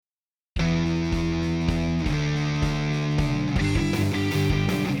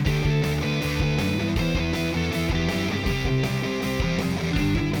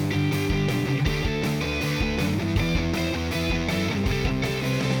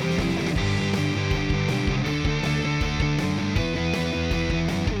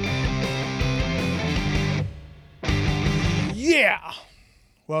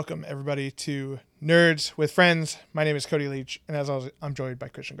Welcome, everybody, to Nerds with Friends. My name is Cody Leach, and as always, I'm joined by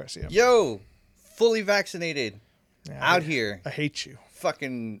Christian Garcia. Yo, fully vaccinated, out here. I hate you.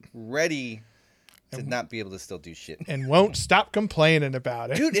 Fucking ready to not be able to still do shit. And won't stop complaining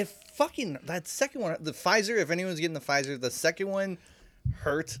about it. Dude, if fucking, that second one, the Pfizer, if anyone's getting the Pfizer, the second one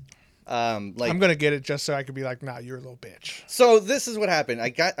hurt. I'm going to get it just so I could be like, nah, you're a little bitch. So this is what happened.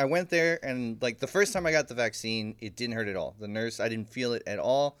 I went there, and like the first time I got the vaccine, it didn't hurt at all. The nurse, I didn't feel it at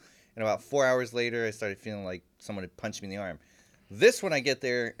all. And about 4 hours later, I started feeling like someone had punched me in the arm. This, when I get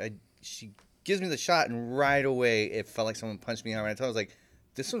there, she gives me the shot, and right away, it felt like someone punched me in the arm. And I told her, I was like,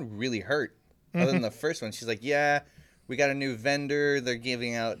 this one really hurt. Mm-hmm. Other than the first one. She's like, yeah, we got a new vendor. They're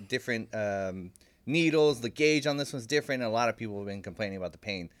giving out different needles. The gauge on this one's different. And a lot of people have been complaining about the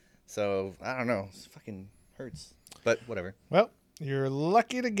pain. So, I don't know. It fucking hurts. But whatever. Well, you're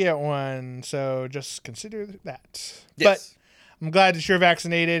lucky to get one. So just consider that. Yes. But I'm glad that you're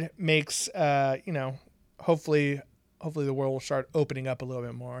vaccinated. Makes, hopefully the world will start opening up a little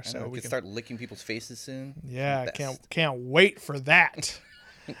bit more. So we can start licking people's faces soon. Yeah, can't wait for that.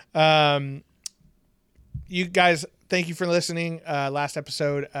 You guys, thank you for listening. Last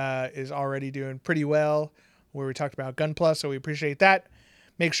episode is already doing pretty well, where we talked about Gunpla, so we appreciate that.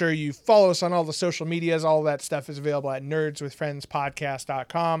 Make sure you follow us on all the social medias. All that stuff is available at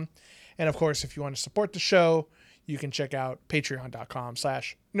nerdswithfriendspodcast.com. And of course, if you want to support the show, you can check out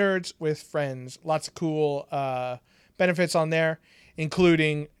patreon.com/nerdswithfriends. Lots of cool benefits on there,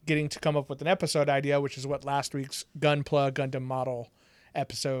 including getting to come up with an episode idea, which is what last week's Gunpla Gundam model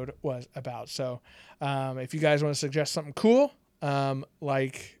episode was about. So if you guys want to suggest something cool,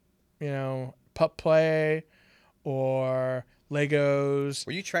 like, pup play or Legos.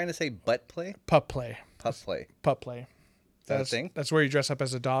 Were you trying to say butt play? Pup play. Pup play. Pup play. Is that a thing? That's where you dress up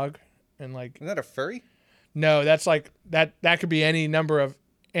as a dog and like. Isn't that a furry? No, that's like that could be any number of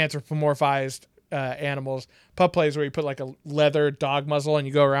anthropomorphized animals. Pup play is where you put like a leather dog muzzle and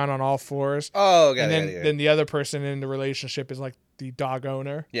you go around on all fours. Oh, got and it. Then the other person in the relationship is like the dog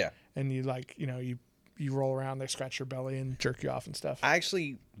owner. Yeah. And you like, you roll around, they scratch your belly and jerk you off and stuff. I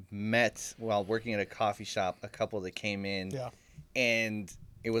actually met, while working at a coffee shop, a couple that came in. Yeah. And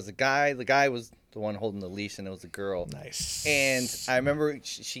it was a guy. The guy was the one holding the leash, and it was a girl. Nice. And I remember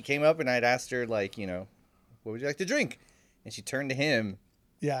she came up, and I'd asked her, like, what would you like to drink? And she turned to him.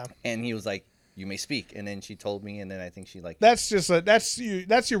 Yeah. And he was like, you may speak. And then she told me, and then I think she like. That's just that's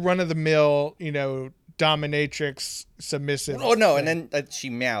your run of the mill, dominatrix submissive. Oh no! Thing. And then she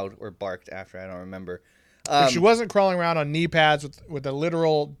meowed or barked after. I don't remember. She wasn't crawling around on knee pads with a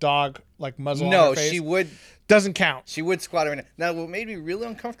literal dog like muzzle on her face. No, she would. Doesn't count. She would squat around. Now, what made me really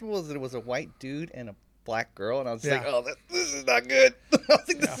uncomfortable is that it was a white dude and a black girl, and I was like, "Oh, this is not good." I was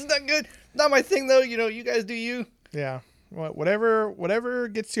like, "This is not good." Not my thing, though. You guys do you. Yeah. Whatever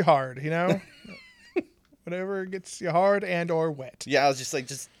gets you hard, whatever gets you hard and or wet. Yeah, I was just like,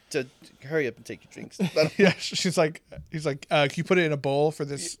 just hurry up and take your drinks. Yeah, he's like, can you put it in a bowl for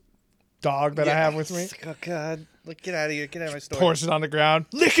this dog that I have with me? Like, oh God, get out of here, get out of my store. Pours it on the ground,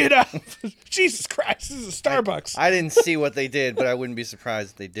 lick it up. Jesus Christ, this is a Starbucks. I didn't see what they did, but I wouldn't be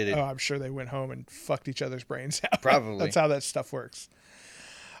surprised if they did it. Oh, I'm sure they went home and fucked each other's brains out. Probably. That's how that stuff works.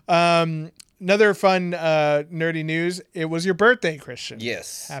 Another fun nerdy news. It was your birthday, Christian.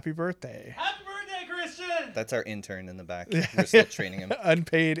 Yes. Happy birthday. Happy birthday, Christian. That's our intern in the back. We're still training him.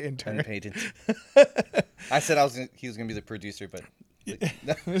 Unpaid intern. I said he was gonna be the producer, but yeah,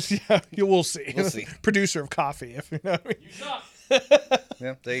 we'll see. We'll see. Producer of coffee, if you know what I mean. You suck.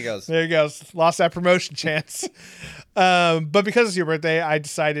 Yeah, there he goes. There you go. Lost that promotion chance. But because it's your birthday, I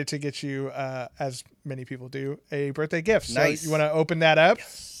decided to get you, as many people do, a birthday gift. Nice. So you want to open that up?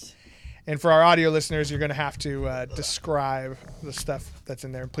 Yes. And for our audio listeners, you're going to have to describe the stuff that's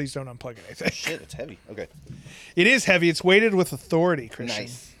in there. And please don't unplug anything. Shit, it's heavy. Okay. It is heavy. It's weighted with authority, Christian.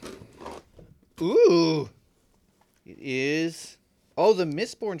 Nice. Ooh. It is. Oh, the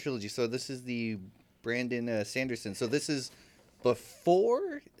Mistborn trilogy. So this is the Brandon Sanderson. So this is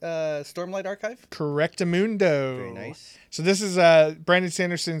before Stormlight Archive? Correctamundo. Very nice. So this is Brandon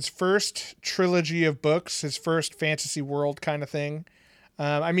Sanderson's first trilogy of books, his first fantasy world kind of thing.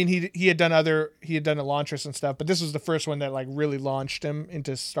 I mean, he had done Elantris and stuff, but this was the first one that like really launched him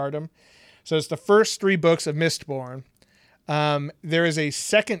into stardom. So it's the first 3 books of Mistborn. There is a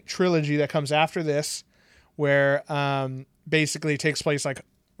second trilogy that comes after this, where basically it takes place like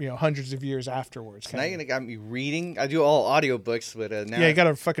hundreds of years afterwards. So now you're gonna got me reading. I do all audiobooks, but now yeah, you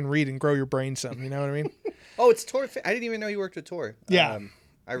gotta fucking read and grow your brain some. You know what I mean? Oh, it's Tor. I didn't even know you worked with Tor. Yeah.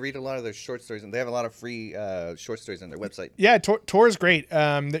 I read a lot of their short stories, and they have a lot of free short stories on their website. Yeah, Tor is great.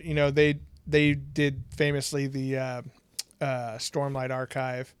 They did famously the Stormlight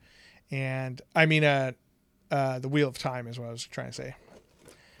Archive, and I mean the Wheel of Time is what I was trying to say.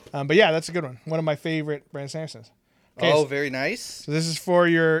 But yeah, that's a good one. One of my favorite Brandon Sandersons. Okay, Oh, very nice. so this is for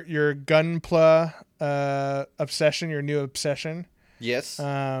your Gunpla obsession, your new obsession. Yes.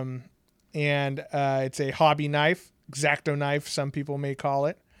 And it's a hobby knife, X-Acto knife, some people may call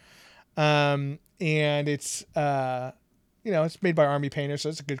it. And it's it's made by Army Painter, so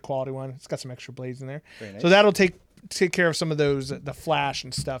it's a good quality one. It's got some extra blades in there, Very nice. so that'll take care of some of those the flash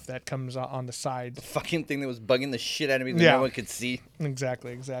and stuff that comes on the side. Fucking thing that was bugging the shit out of me that Yeah. no one could see.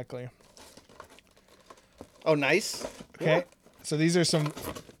 Exactly. Oh, nice. Okay, so these are some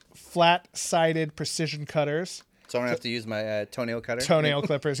flat-sided precision cutters, So I don't have to use my toenail cutter. toenail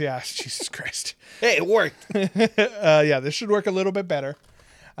clippers. Yeah, Jesus Christ. Hey, it worked. Yeah, this should work a little bit better.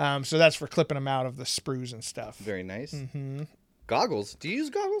 So that's for clipping them out of the sprues and stuff. Very nice. Mm-hmm. Goggles. Do you use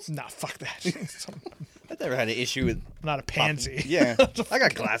goggles? Nah, fuck that. I've never had an issue with. I'm not a pansy. Yeah, I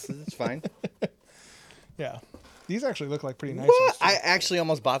got glasses. It's fine. Yeah. These actually look like pretty nice What? ones, too. I actually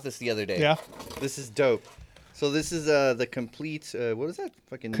almost bought this the other day. Yeah. This is dope. So this is the complete. What is that?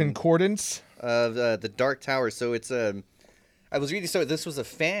 Fucking Concordance. the Dark Tower. So it's I was reading. So this was a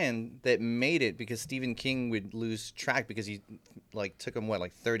fan that made it because Stephen King would lose track because he took him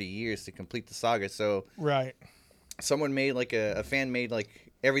 30 years to complete the saga. So Right. someone made a fan made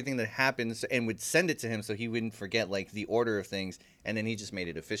everything that happens and would send it to him so he wouldn't forget the order of things, and then he just made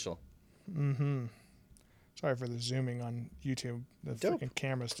it official. Sorry for the zooming on YouTube. The Dope. freaking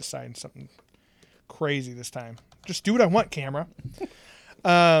camera's deciding something crazy this time. Just do what I want, camera.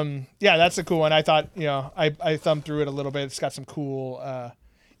 Yeah, that's a cool one. I thought, I thumbed through it a little bit. It's got some cool,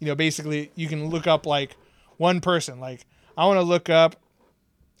 basically you can look up one person. I want to look up,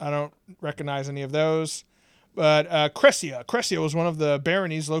 I don't recognize any of those, but Crescia. Crescia was one of the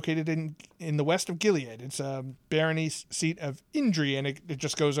baronies located in the west of Gilead. It's a barony seat of Indri, and it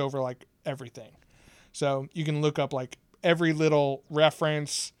just goes over everything. So you can look up every little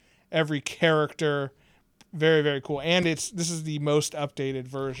reference, every character. Very, very cool. And this is the most updated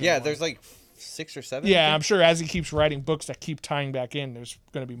version. Yeah, one. there's 6 or 7. Yeah, I'm sure as he keeps writing books that keep tying back in, there's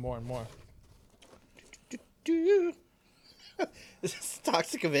going to be more and more. This is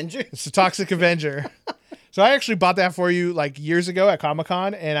Toxic Avenger. It's the Toxic Avenger. So I actually bought that for you years ago at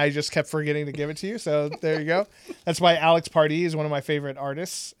Comic-Con, and I just kept forgetting to give it to you. So there you go. That's why Alex Pardee is one of my favorite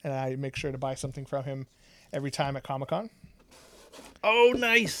artists, and I make sure to buy something from him every time at Comic-Con. Oh,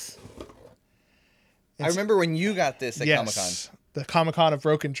 nice. I remember when you got this at Comic-Con. The Comic-Con of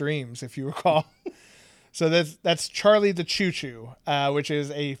Broken Dreams, if you recall. So that's Charlie the Choo Choo, which is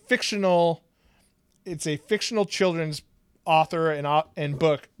a fictional children's author and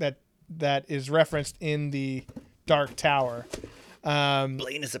book that is referenced in the Dark Tower.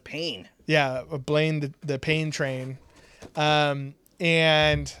 Blaine is a pain. Yeah, Blaine the Pain Train.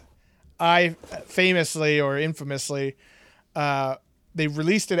 And I famously or infamously, they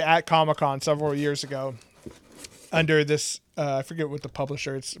released it at Comic-Con several years ago under this, I forget what the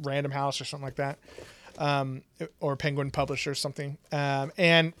publisher, it's Random House or something like that, or Penguin Publisher or something.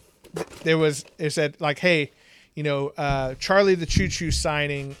 And it said hey, Charlie the Choo Choo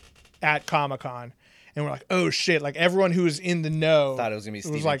signing at Comic-Con. And we're like, oh shit, everyone who was in the know Thought it was going to be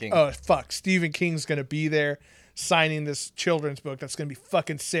Stephen was King. oh fuck, Stephen King's going to be there signing this children's book that's going to be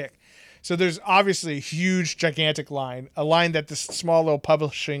fucking sick. So there's obviously a huge, gigantic line, a line that this small little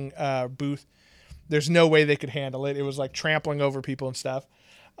publishing booth, there's no way they could handle it. It was trampling over people and stuff.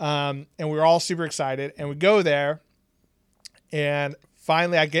 And we were all super excited. And we go there, and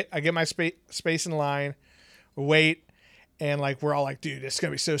finally I get my space in line, wait, and we're all dude, it's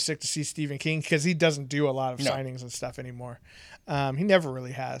gonna be so sick to see Stephen King, because he doesn't do a lot of signings and stuff anymore. He never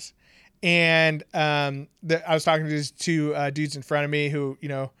really has. And I was talking to these two dudes in front of me who,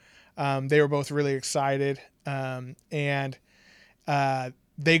 they were both really excited. And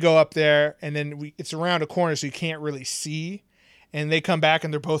they go up there, and then it's around a corner, so you can't really see. And they come back,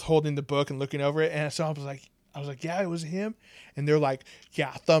 and they're both holding the book and looking over it. And so I was like, yeah, it was him. And they're like,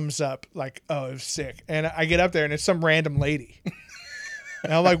 yeah, thumbs up. Oh, it was sick. And I get up there, and it's some random lady.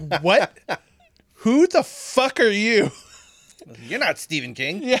 And I'm like, what? Who the fuck are you? You're not Stephen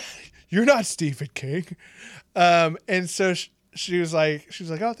King. Yeah, you're not Stephen King. And so she was like,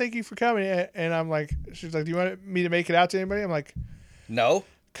 oh, thank you for coming. And I'm like, she was like, do you want me to make it out to anybody? I'm like, No.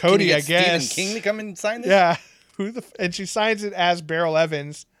 Cody, Can you I get guess. Stephen King to come and sign this? Yeah. And she signs it as Beryl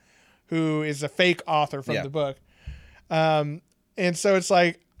Evans, who is a fake author from the book. And so it's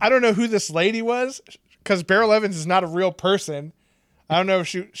I don't know who this lady was, because Beryl Evans is not a real person. I don't know if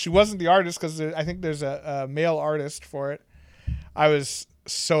she wasn't the artist, because I think there's a male artist for it. I was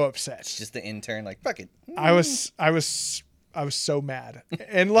so upset. It's just the intern. Fuck it. I was so mad.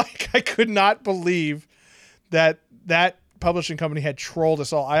 And like, I could not believe that publishing company had trolled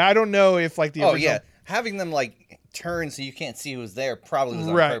us all. I don't know if like the original... having them like turn so you can't see who's there probably was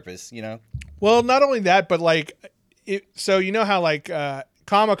on purpose, you know. Well, not only that, but like so you know how like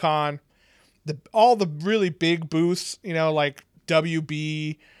Comic-Con, all the really big booths, you know, like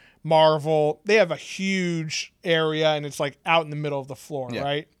WB, Marvel, they have a huge area and it's like out in the middle of the floor,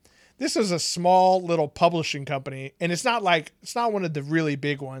 right? This is a small little publishing company, and it's not one of the really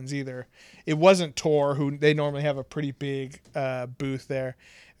big ones either. It wasn't Tor, who they normally have a pretty big booth there.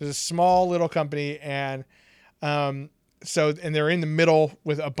 It was a small little company, and so they're in the middle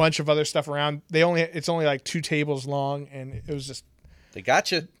with a bunch of other stuff around. It's only like 2 tables long, and it was just they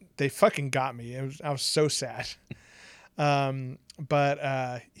got you. They fucking got me. I was so sad.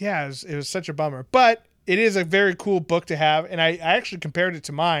 But it was such a bummer. But it is a very cool book to have, and I actually compared it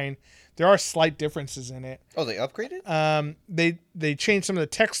to mine. There are slight differences in it. Oh, they upgraded? They changed some of the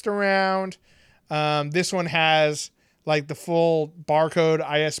text around. This one has like the full barcode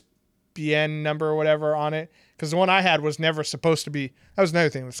ISBN number or whatever on it. Because the one I had was never supposed to be. That was another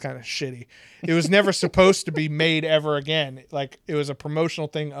thing that's kind of shitty. It was never supposed to be made ever again. Like, it was a promotional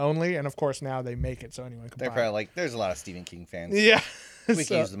thing only, and of course now they make it so anyone can buy it. They're probably like, there's a lot of Stephen King fans. Yeah. We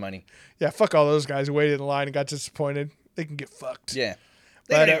can use the money. Yeah, fuck all those guys who waited in line and got disappointed. They can get fucked. Yeah.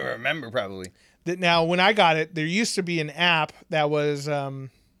 They don't even remember, probably. Now, when I got it, there used to be an app that was... I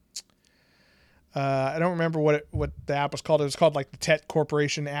don't remember what the app was called. It was called like the Tet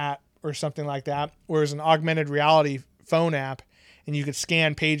Corporation app or something like that, where it was an augmented reality phone app, and you could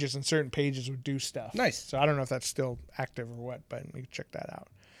scan pages, and certain pages would do stuff. Nice. So I don't know if that's still active or what, but you can check that out.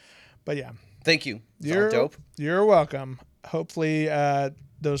 But yeah. Thank you. You're dope. You're welcome. Hopefully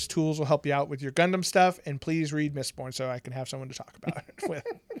those tools will help you out with your Gundam stuff, and please read Mistborn so I can have someone to talk about it with.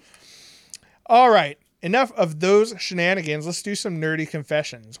 All right. Enough of those shenanigans. Let's do some nerdy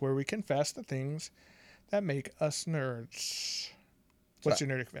confessions where we confess the things that make us nerds. What's your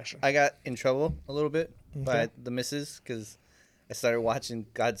nerdy confession? I got in trouble a little bit by the missus because I started watching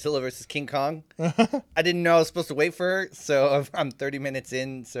Godzilla vs. King Kong. I didn't know I was supposed to wait for her, so I'm 30 minutes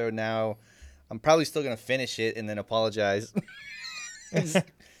in, so now I'm probably still going to finish it and then apologize.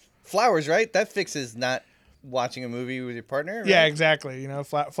 Flowers, right? That fixes not watching a movie with your partner, right? Yeah, exactly. You know,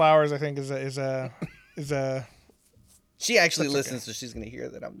 Flowers, I think, is a She actually listens, so she's going to hear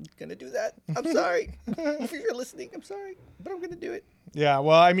that I'm going to do that. I'm sorry. If you're listening, I'm sorry, but I'm going to do it. Yeah,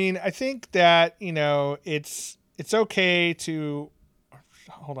 well, I mean, I think that, you know, it's okay to...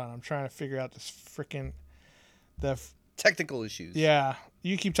 Hold on, I'm trying to figure out this freaking... technical issues. Yeah,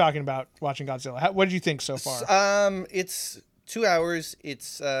 you keep talking about watching Godzilla. What did you think so far? It's 2 hours.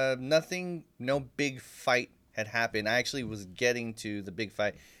 It's nothing, no big fight had happened. I actually was getting to the big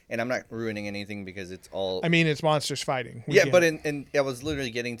fight, and I'm not ruining anything because it's all... I mean, it's monsters fighting. But I was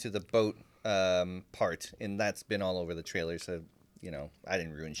literally getting to the boat part, and that's been all over the trailer, so, you know, I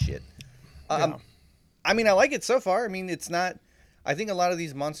didn't ruin shit. I mean, I like it so far. I mean, it's not... I think a lot of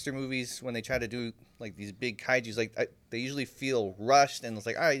these monster movies, when they try to do, like, these big kaijus, like, they usually feel rushed, and it's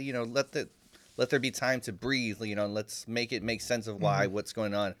like, all right, you know, let there be time to breathe, you know, and let's make it make sense of why, what's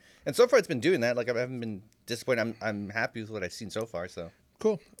going on. And so far, it's been doing that. Like, I haven't been disappointed. I'm happy with what I've seen so far, so...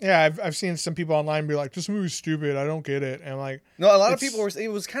 Cool. Yeah, I've seen some people online be like, "This movie's stupid. I don't get it." And I'm like, no, a lot of people were.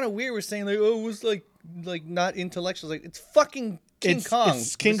 It was kind of weird. We're saying like, "Oh, it was like not intellectual." Like, it's fucking King Kong.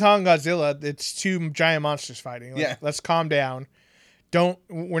 It's King Kong Godzilla. It's 2 giant monsters fighting. Like, let's calm down.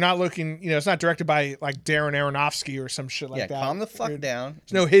 We're not looking. You know, it's not directed by like Darren Aronofsky or some shit like that. Yeah, calm the fuck down.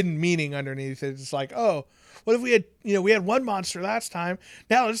 There's no hidden meaning underneath it. It's like, oh, what if we had? You know, we had 1 monster last time.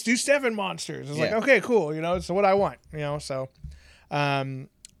 Now let's do 7 monsters. It's like, okay, cool. You know, it's what I want. You know, so. I'm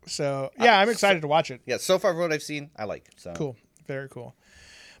excited to watch it. Yeah, so far from what I've seen, I like. So cool, very cool.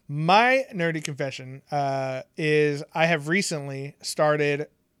 My nerdy confession is I have recently started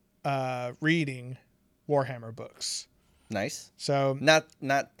reading Warhammer books. Nice. So not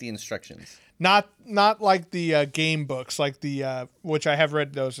the instructions. Not like the game books, like the which I have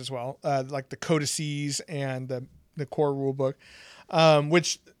read those as well, like the codices and the core rule book,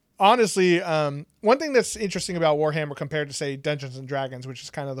 which. Honestly, one thing that's interesting about Warhammer compared to, say, Dungeons & Dragons, which is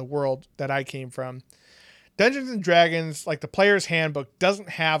kind of the world that I came from, Dungeons & Dragons, like the player's handbook, doesn't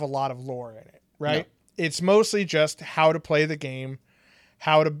have a lot of lore in it, right? No. It's mostly just how to play the game,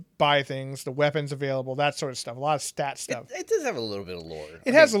 how to buy things, the weapons available, that sort of stuff, a lot of stat stuff. It does have a little bit of lore.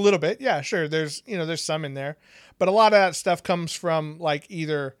 It has a little bit, yeah, sure. There's some in there. But a lot of that stuff comes from, like,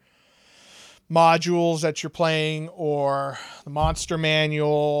 either modules that you're playing, or the monster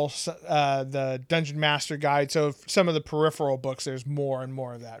manual, the dungeon master guide. So some of the peripheral books, there's more and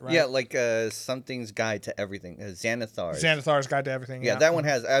more of that, right? Yeah, like Something's Guide to Everything, Xanathar's Guide to Everything. Yeah, that one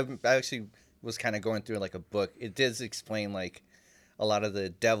has. I actually was kind of going through like a book. It does explain like a lot of the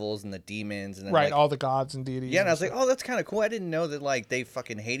devils and the demons and then, right, like, all the gods and deities. yeah, and I was like, oh, that's kind of cool. I didn't know that like they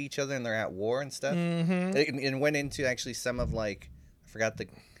fucking hate each other and they're at war and stuff. Mm-hmm. It went into actually some of like I forgot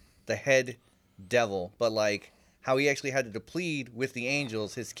the head devil, but like how he actually had to plead with the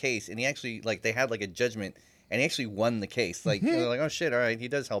angels his case, and he actually like they had like a judgment, and he actually won the case. Like they're like, oh shit, all right, he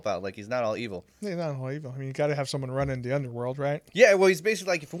does help out. Like he's not all evil. He's not all evil. I mean, you got to have someone run in the underworld, right? Yeah, well, he's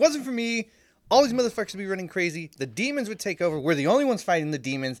basically like, if it wasn't for me, all these motherfuckers would be running crazy. The demons would take over. We're the only ones fighting the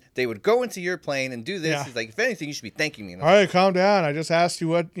demons. They would go into your plane and do this. Yeah. He's like, if anything, you should be thanking me. All right, calm down. I just asked you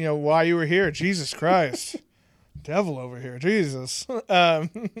why you were here. Jesus Christ. Devil over here. Jesus.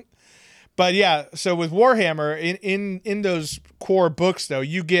 But yeah, so with Warhammer, in those core books, though,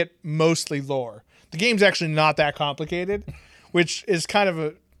 you get mostly lore. The game's actually not that complicated, which is kind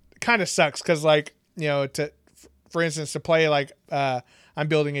of sucks because, like, for instance, to play like I'm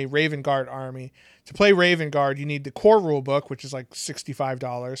building a Raven Guard army. To play Raven Guard, you need the core rule book, which is like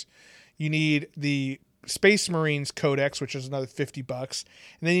 $65. You need the Space Marines Codex, which is another $50, and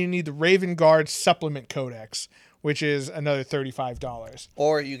then you need the Raven Guard Supplement Codex, which is another $35.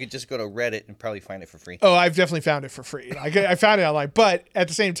 Or you could just go to Reddit and probably find it for free. Oh, I've definitely found it for free. I found it online, but at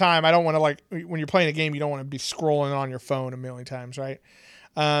the same time, I don't want to, like, when you're playing a game, you don't want to be scrolling on your phone a million times, right?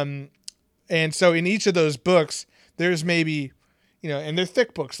 And so in each of those books, there's maybe, and they're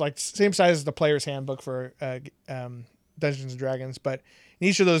thick books, like same size as the player's handbook for Dungeons and Dragons, but in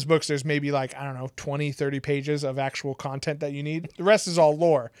each of those books, there's maybe like, I don't know, 20, 30 pages of actual content that you need. The rest is all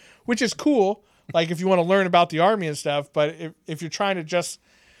lore, which is cool. Like if you want to learn about the army and stuff, but if you're trying to just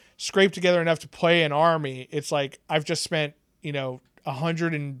scrape together enough to play an army, it's like I've just spent,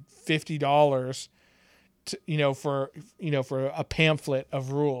 $150 for a pamphlet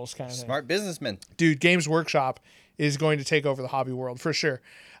of rules kind of thing. Smart businessman. Dude, Games Workshop is going to take over the hobby world for sure.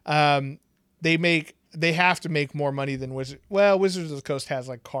 They have to make more money than Wizards. Well, Wizards of the Coast has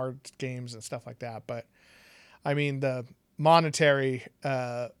like card games and stuff like that, but I mean the monetary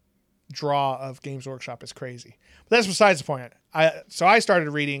draw of Games Workshop is crazy. But that's besides the point. So I started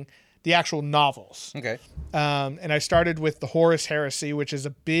reading the actual novels. Okay. And I started with the Horus Heresy, which is a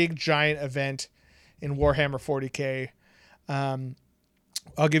big giant event in Warhammer 40K.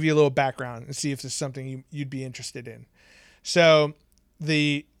 I'll give you a little background and see if this is something you'd be interested in. So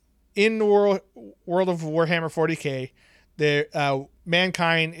in the world of Warhammer 40K,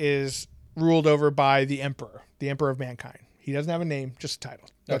 mankind is ruled over by the Emperor of Mankind. He doesn't have a name, just a title.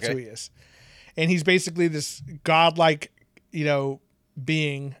 That's who he is. And he's basically this godlike,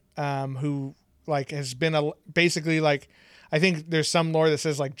 being who like has been basically like, I think there's some lore that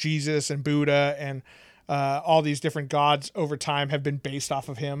says like Jesus and Buddha and all these different gods over time have been based off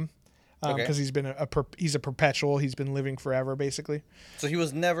of him because he's been he's a perpetual. He's been living forever, basically. So he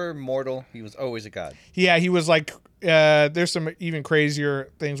was never mortal. He was always a god. Yeah, he was like. There's some even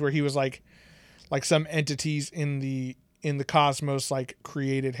crazier things where he was like some entities in the cosmos like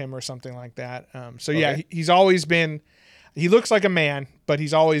created him or something like that. He's always been. He looks like a man, but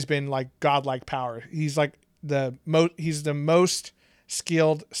he's always been like godlike power. He's like he's the most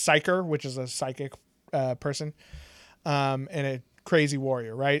skilled psyker, which is a psychic person, and a crazy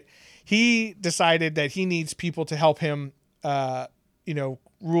warrior, right? He decided that he needs people to help him,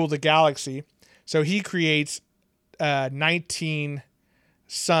 rule the galaxy. So he creates 19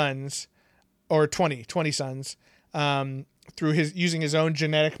 sons, or 20 sons, through using his own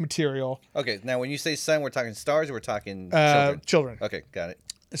genetic material. Okay, now when you say son, we're talking stars or we're talking children? Okay, got it.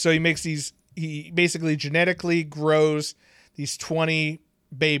 So he basically genetically grows these 20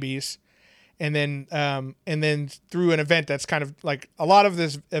 babies, and then through an event that's kind of like a lot of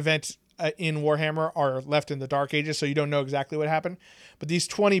this events in Warhammer are left in the Dark Ages, so you don't know exactly what happened. But these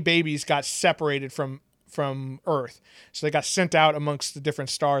 20 babies got separated from Earth, so they got sent out amongst the different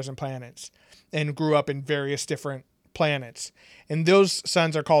stars and planets, and grew up in various different planets. And those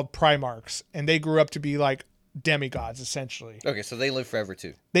sons are called Primarchs, and they grew up to be like demigods essentially. Okay, so they live forever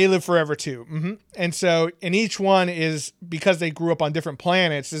too. Mm-hmm. And so, and each one is, because they grew up on different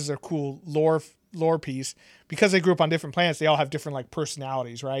planets, this is a cool lore piece, because they grew up on different planets, they all have different like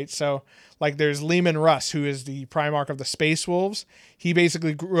personalities, right? So like there's Leman Russ, who is the Primarch of the Space Wolves. He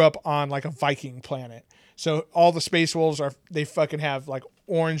basically grew up on like a Viking planet. So all the Space Wolves they fucking have like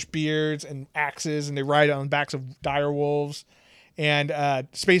orange beards and axes, and they ride on the backs of dire wolves. And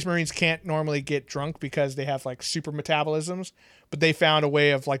Space Marines can't normally get drunk because they have like super metabolisms, but they found a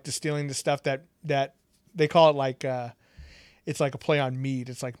way of like distilling the stuff that they call it like it's like a play on mead.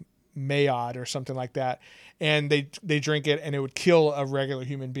 It's like mayad or something like that, and they drink it, and it would kill a regular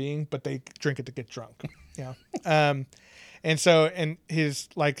human being, but they drink it to get drunk. And so, and his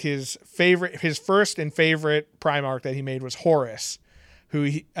first and favorite Primarch that he made was Horus,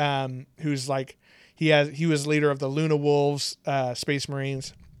 who's like he was leader of the Luna Wolves, Space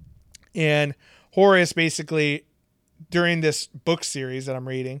Marines, and Horus basically during this book series that I'm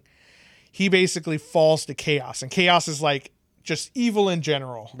reading, he basically falls to chaos, and chaos is like just evil in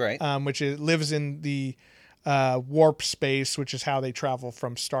general, right? Which lives in the warp space, which is how they travel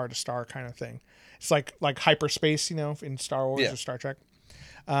from star to star, kind of thing. It's like hyperspace, in Star Wars or Star Trek.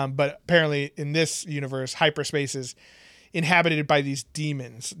 But apparently in this universe, hyperspace is inhabited by these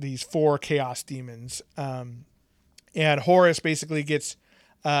demons, these 4 chaos demons. And Horus basically gets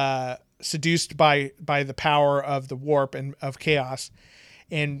seduced by the power of the warp and of chaos,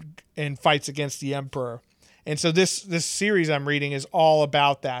 and fights against the Emperor. And so this series I'm reading is all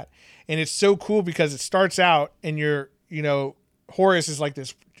about that. And it's so cool because it starts out and Horus is like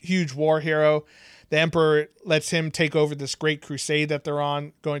this huge war hero. The Emperor lets him take over this great crusade that they're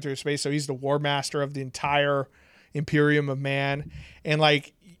on going through space. So he's the war master of the entire Imperium of Man. And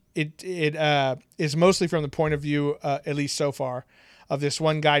like it is mostly from the point of view, at least so far, of this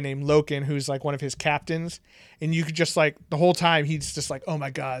one guy named Loken, who's like one of his captains. And you could just like the whole time he's just like, oh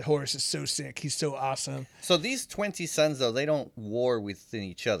my God, Horus is so sick. He's so awesome. So these 20 sons, though, they don't war within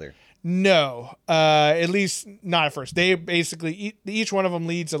each other. No, at least not at first. They basically, each one of them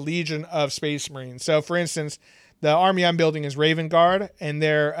leads a legion of Space Marines. So, for instance, the army I'm building is Raven Guard, and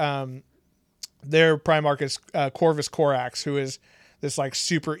their Primarch is Corvus Corax, who is this like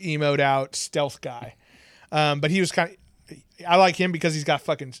super emoed out stealth guy. But he was I like him because he's got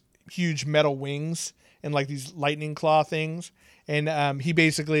fucking huge metal wings and like these lightning claw things. And he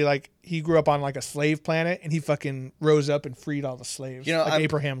basically he grew up on like a slave planet, and he fucking rose up and freed all the slaves, like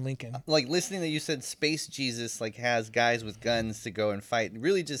Abraham Lincoln. Like listening that you said Space Jesus has guys with guns to go and fight. It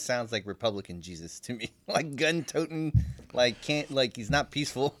really just sounds like Republican Jesus to me. Like gun toting, he's not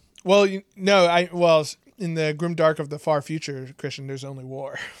peaceful. Well, in the grim dark of the far future, Christian, there's only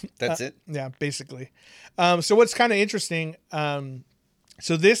war. That's it. Yeah, basically. So what's kind of interesting?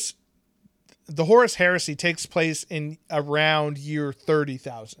 The Horus Heresy takes place in around year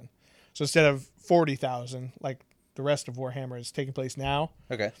 30,000. So instead of 40,000, like the rest of Warhammer is taking place now.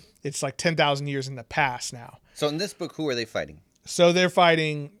 Okay. It's like 10,000 years in the past now. So in this book, who are they fighting? So they're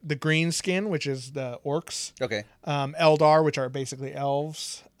fighting the Greenskin, which is the orcs. Okay. Eldar, which are basically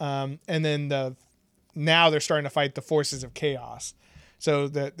elves. And then now they're starting to fight the forces of chaos. So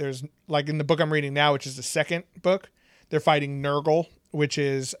there's like in the book I'm reading now, which is the second book, they're fighting Nurgle, which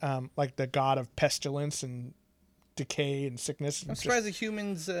is like the god of pestilence and decay and sickness. I'm surprised the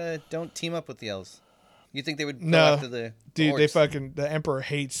humans don't team up with the elves. You think they would go after the dude? orcs? The Emperor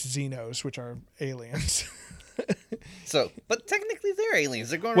hates Xenos, which are aliens. But technically they're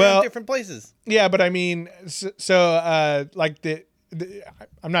aliens. They're going around different places. Yeah, but I mean,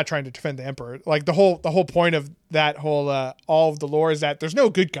 I'm not trying to defend the Emperor. Like the whole point of that whole all of the lore is that there's no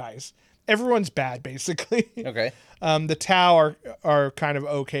good guys. Everyone's bad, basically. Okay. The Tau are kind of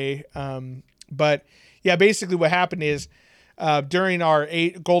okay. But yeah, basically what happened is during our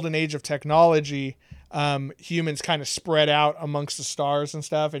golden age of technology, humans kind of spread out amongst the stars and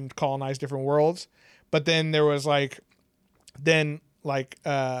stuff and colonized different worlds. But then there was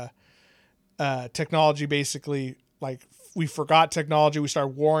technology basically, like we forgot technology. We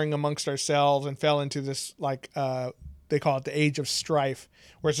started warring amongst ourselves and fell into this they call it the Age of Strife,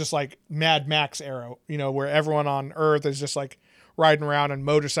 where it's just like Mad Max era, where everyone on Earth is just like riding around on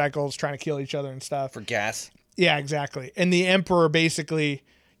motorcycles trying to kill each other and stuff. For gas. Yeah, exactly. And the Emperor basically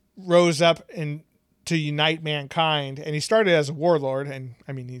rose up to unite mankind, and he started as a warlord, and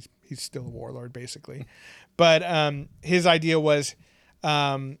I mean he's still a warlord basically. But his idea was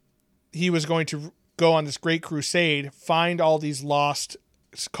he was going to go on this great crusade, find all these lost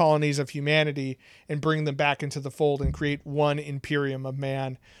colonies of humanity and bring them back into the fold and create one Imperium of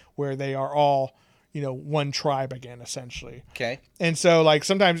Man where they are all, one tribe again, essentially. Okay. And so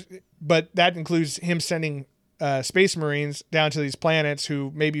sometimes, but that includes him sending Space Marines down to these planets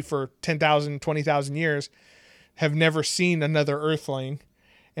who maybe for 10,000, 20,000 years have never seen another Earthling.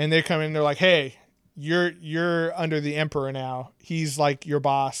 And they come in and they're like, hey, you're under the Emperor now. He's like your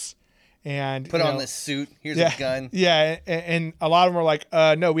boss. And put on this suit. Here's a gun. Yeah, and a lot of them are like,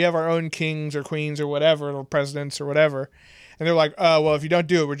 no, we have our own kings or queens or whatever, or presidents or whatever. And they're like, well, if you don't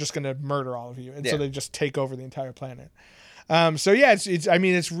do it, we're just going to murder all of you. And so they just take over the entire planet.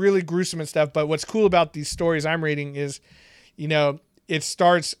 It's really gruesome and stuff. But what's cool about these stories I'm reading is, you know, it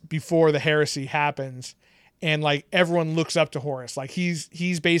starts before the heresy happens, and like everyone looks up to Horus. Like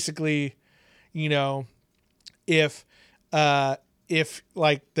he's basically, you know, if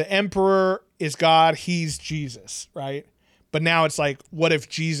like the emperor is God, he's Jesus, right? But now it's like, what if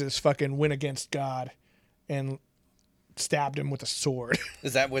Jesus fucking went against God and stabbed him with a sword?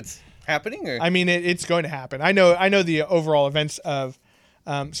 Is that what's happening? Or I mean, it's going to happen. I know the overall events of.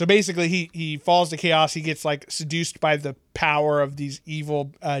 So basically, he falls to chaos. He gets like seduced by the power of these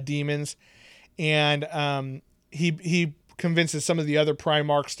evil demons, and he convinces some of the other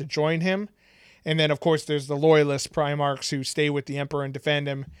Primarchs to join him. And then, of course, there's the loyalist Primarchs who stay with the Emperor and defend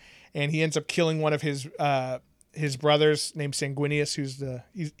him. And he ends up killing one of his brothers named Sanguinius,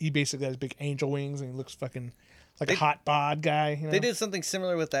 he basically has big angel wings and he looks fucking like a hot bod guy. You know? They did something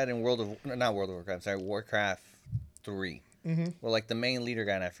similar with that in Warcraft 3. Mm-hmm. Well, like the main leader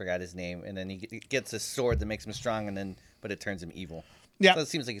guy, and I forgot his name, and then he gets a sword that makes him strong, but it turns him evil. Yeah, so it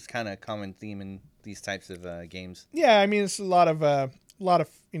seems like it's kind of a common theme in these types of games. Yeah, I mean it's a lot of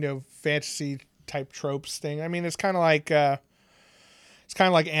fantasy type tropes thing. I mean it's kind of like Anakin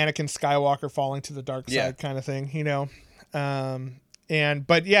Skywalker falling to the dark side kind of thing, you know.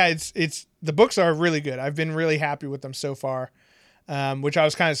 But yeah, it's the books are really good. I've been really happy with them so far, which I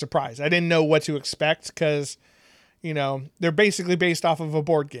was kind of surprised. I didn't know what to expect because, you know, they're basically based off of a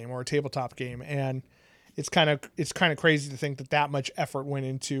board game or a tabletop game, and it's kind of crazy to think that much effort went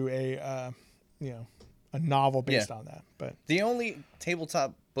into a novel based on that. But the only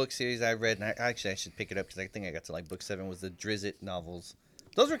tabletop book series I read, and I should pick it up because I think I got to like book 7, was the Drizzt novels.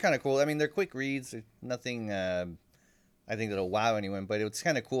 Those were kind of cool. I mean, they're quick reads. Nothing, I think that'll wow anyone. But it's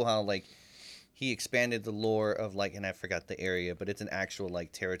kind of cool how like he expanded the lore of like, and I forgot the area, but it's an actual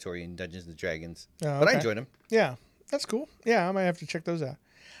like territory in Dungeons and Dragons. Oh, okay. But I enjoyed them. Yeah. That's cool. Yeah, I might have to check those out.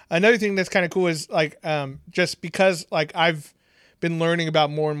 Another thing that's kind of cool is like just because like I've been learning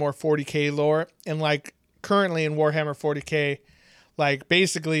about more and more 40K lore, and like currently in Warhammer 40K, like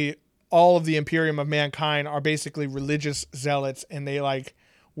basically all of the Imperium of Mankind are basically religious zealots, and they like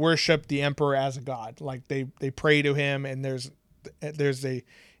worship the Emperor as a god. Like they pray to him, and there's a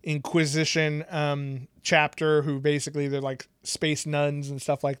Inquisition chapter who basically they're like space nuns and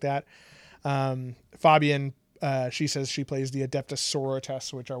stuff like that. Fabian. She says she plays the Adeptus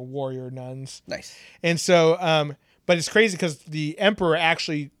Sororitas, which are warrior nuns. Nice. And so, but it's crazy because the Emperor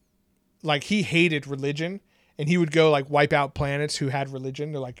actually, like, he hated religion, and he would go like wipe out planets who had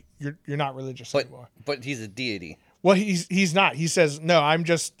religion. They're like, you're not religious anymore. But he's a deity. Well, he's not. He says, no, I'm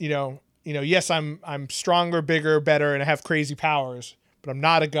just yes, I'm stronger, bigger, better, and I have crazy powers, but I'm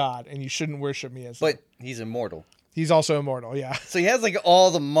not a god, and you shouldn't worship me as. But he's immortal. He's also immortal, yeah. So he has like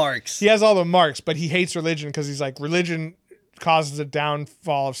all the marks. He has all the marks, but he hates religion because he's like, religion causes the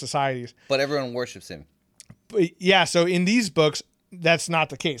downfall of societies. But everyone worships him. But yeah, so in these books, that's not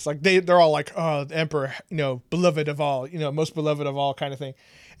the case. Like they're all like, oh, the Emperor, beloved of all, most beloved of all kind of thing.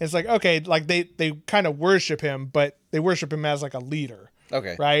 And it's like, okay, like they kind of worship him, but they worship him as like a leader.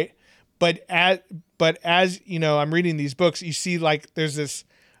 Okay. Right? But as I'm reading these books, you see like there's this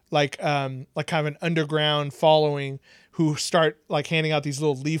like kind of an underground following who start like handing out these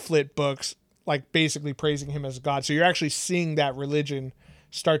little leaflet books, like basically praising him as God. So you're actually seeing that religion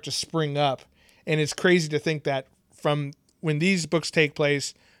start to spring up. And it's crazy to think that from when these books take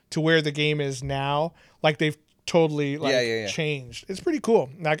place to where the game is now, like they've totally changed. It's pretty cool.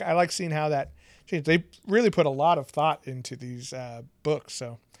 Like I like seeing how that changed. They really put a lot of thought into these books.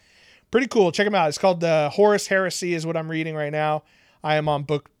 So pretty cool. Check them out. It's called the Horus Heresy is what I'm reading right now. I am on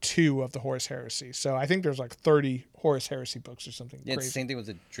book 2 of the Horus Heresy. So I think there's like 30 Horus Heresy books or something. Yeah, it's the same thing with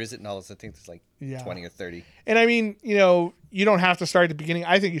the Drizzt novels. I think there's like 20 or 30. And I mean, you don't have to start at the beginning.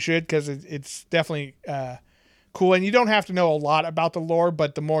 I think you should because it's definitely cool. And you don't have to know a lot about the lore,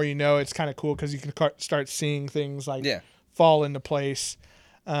 but the more you know, it's kind of cool because you can start seeing things like fall into place.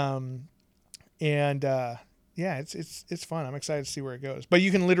 It's fun. I'm excited to see where it goes. But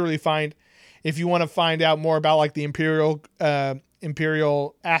you can literally find, if you want to find out more about like the Imperial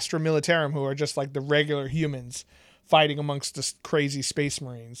Astra Militarum, who are just like the regular humans fighting amongst the crazy space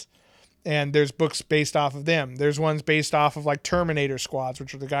marines. And there's books based off of them. There's ones based off of like Terminator squads,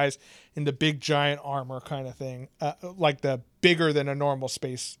 which are the guys in the big giant armor kind of thing, like the bigger than a normal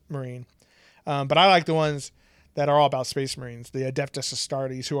space marine. But I like the ones that are all about space marines, the Adeptus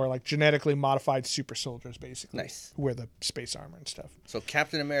Astartes, who are like genetically modified super soldiers, basically. Nice. Who wear the space armor and stuff. So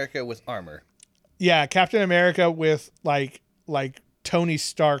Captain America with armor. Yeah, Captain America with like Tony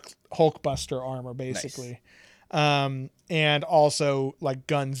Stark Hulkbuster armor, basically. Nice. And also like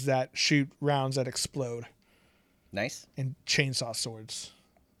guns that shoot rounds that explode. Nice. And chainsaw swords.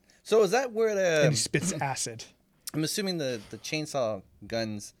 So is that where and he spits acid. I'm assuming the chainsaw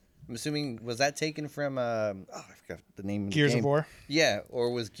guns. I'm assuming was that taken from I forgot the name of the Gears game. of War. Yeah,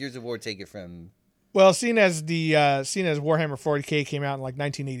 or was Gears of War taken from? Well, seeing as Warhammer 40K came out in like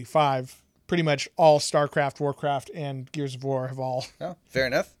 1985, pretty much all StarCraft, Warcraft, and Gears of War have all Oh, fair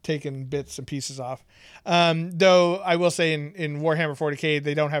enough. taken bits and pieces off. Though I will say in Warhammer 40K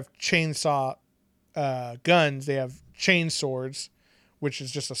they don't have chainsaw guns; they have chain swords, which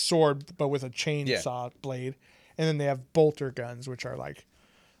is just a sword but with a chainsaw blade, and then they have bolter guns, which are like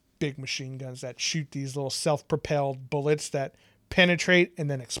big machine guns that shoot these little self-propelled bullets that penetrate and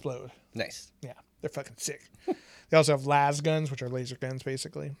then explode. Nice. Yeah, they're fucking sick. They also have las guns, which are laser guns,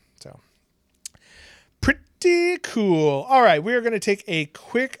 basically. So, pretty cool. All right, we are going to take a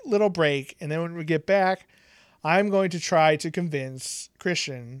quick little break, and then when we get back, I'm going to try to convince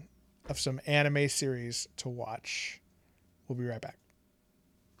Christian of some anime series to watch. We'll be right back.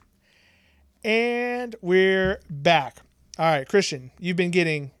 And we're back. All right, Christian, you've been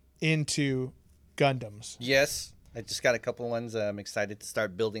getting into Gundams. Yes, I just got a couple ones. I'm excited to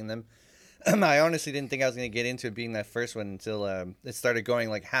start building them. I honestly didn't think I was going to get into it being that first one until it started going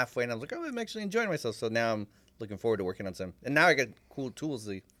like halfway, and I was like, oh, I'm actually enjoying myself. So now I'm looking forward to working on some. And now I got cool tools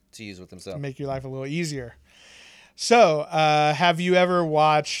to use with them. So Make your life a little easier. So, have you ever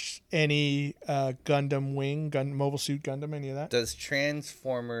watched any Gundam Wing, Mobile Suit Gundam, any of that? Does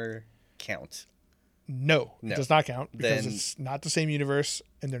Transformer count? No, No. it does not count because Then- it's not the same universe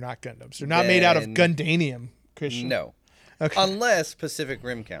and they're not Gundams. They're not made out of Then- Gundanium, Christian. No. Okay. Unless Pacific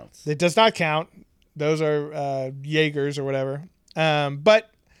Rim counts. It does not count. Those are Jaegers or whatever.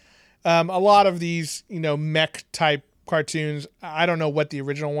 But a lot of these, mech type cartoons, I don't know what the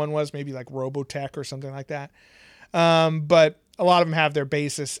original one was, maybe like Robotech or something like that. But a lot of them have their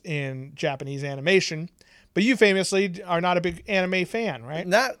basis in Japanese animation. But you famously are not a big anime fan, right?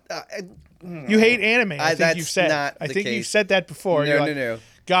 Not. You hate anime. I think that's you've said. not I the think you've case. said that before. You're like, No.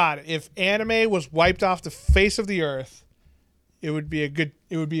 God, if anime was wiped off the face of the earth, it would be a good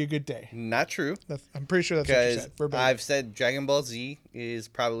day. Not true. I'm pretty sure that's what you Because said. Verbatim. I've said Dragon Ball Z is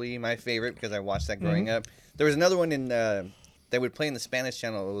probably my favorite because I watched that growing Mm-hmm. up. There was another one in that would play in the Spanish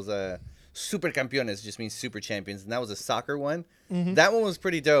channel. It was Super Campeones, just means super champions, and that was a soccer one. Mm-hmm. That one was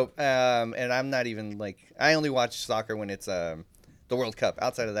pretty dope. And I'm not even I only watch soccer when it's the World Cup.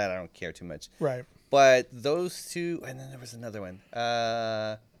 Outside of that, I don't care too much. Right. But those two, and then there was another one,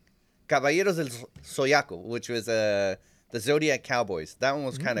 Caballeros del Zodiaco, which was the Zodiac Cowboys. That one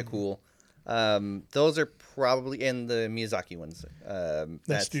was kind of cool. Those are probably in the Miyazaki ones.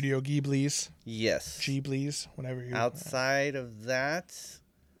 That Studio Ghibli's, Yes. Ghibli's, whatever you. Outside of that,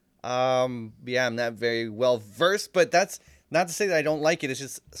 I'm not very well versed, but that's not to say that I don't like it. It's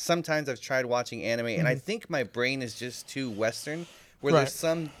just sometimes I've tried watching anime, and I think my brain is just too Western, where Right. there's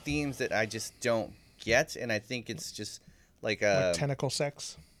some themes that I just don't get, and I think it's just like like tentacle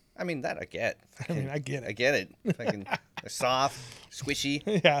sex. I mean, that I get. I mean, I get it. I get it. Fucking, they're soft, squishy.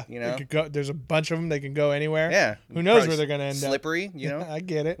 Yeah, You know? they could go, there's a bunch of them. They can go anywhere. Yeah. Who knows Probably where they're gonna end up? slippery, you know? I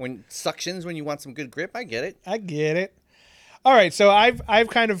get it. When suctions, when you want some good grip, I get it. I get it. All right, so I've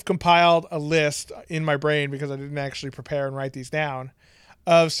kind of compiled a list in my brain because I didn't actually prepare and write these down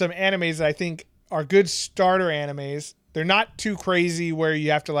of some animes that I think are good starter animes. They're not too crazy where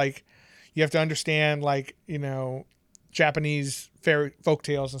you have to understand Japanese fairy folk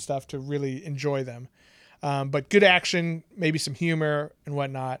tales and stuff to really enjoy them. But good action, maybe some humor and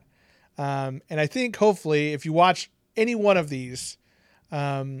whatnot. And I think hopefully if you watch any one of these,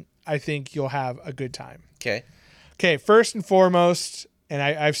 I think you'll have a good time. Okay. Okay, first and foremost, and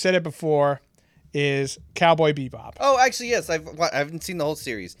I've said it before, is Cowboy Bebop. Oh, actually, yes. I haven't seen the whole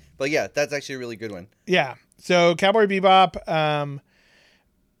series, but yeah, that's actually a really good one. Yeah, so Cowboy Bebop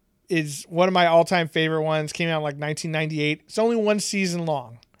is one of my all-time favorite ones. Came out in like 1998. It's only one season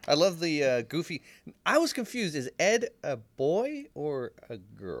long. I love the goofy. I was confused. Is Ed a boy or a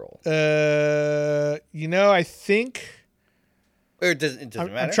girl? I think Or it doesn't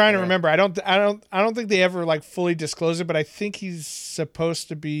matter? I'm trying to remember. I don't think they ever fully disclose it, but I think he's supposed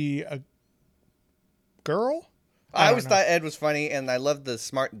to be a girl. I always don't know. thought Ed was funny, and I loved the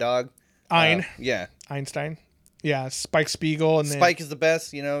smart dog. Ein. Yeah. Einstein. Yeah, Spike Spiegel and then Spike is the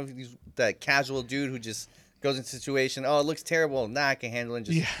best, he's that casual dude who just goes into a situation, oh, it looks terrible. Nah, I can handle it and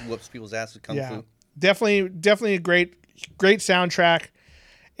just whoops people's ass with kung fu. Definitely a great soundtrack.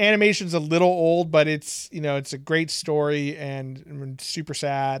 Animation's a little old, but it's a great story and super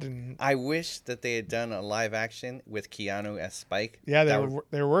sad and I wish that they had done a live action with Keanu as Spike. yeah, they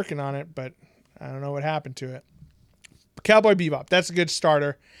were working on it, but I don't know what happened to it. Cowboy Bebop, that's a good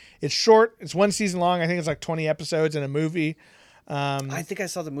starter. It's short. It's one season long. I think it's like 20 episodes in a movie. I think I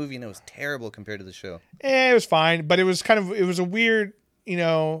saw the movie and it was terrible compared to the show. It was fine, but it was a weird,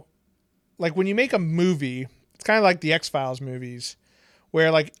 like when you make a movie, it's kind of like the X-Files movies,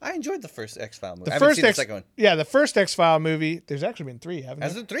 where like I enjoyed the first X-File movie. the I haven't first seen the second one. yeah, the first X-File movie. There's actually been 3, haven't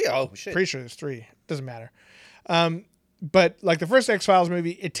Has there? it 3? Oh shit! Pretty sure there's 3. Doesn't matter. But like the first X-Files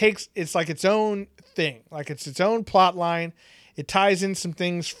movie, it's like its own thing. Like it's its own plot line. It ties in some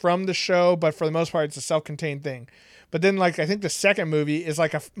things from the show, but for the most part, it's a self-contained thing. But then, like, I think the second movie is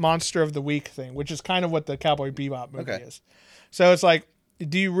like a Monster of the Week thing, which is kind of what the Cowboy Bebop movie is. So it's like,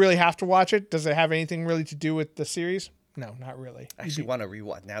 do you really have to watch it? Does it have anything really to do with the series? No, not really. I actually want to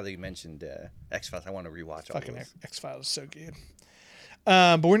rewatch. Now that you mentioned X-Files, I want to rewatch all Fucking those. X-Files is so good.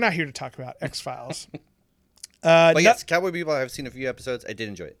 But we're not here to talk about X-Files. But yes, Cowboy Bebop, I've seen a few episodes. I did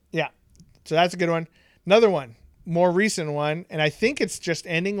enjoy it. Yeah. So that's a good one. Another one, more recent one, and I think it's just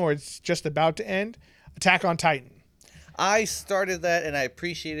ending or it's just about to end, Attack on Titan. I started that and I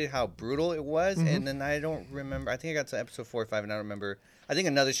appreciated how brutal it was, Mm-hmm. and then I don't remember. I think I got to episode 4 or 5, and I don't remember. I think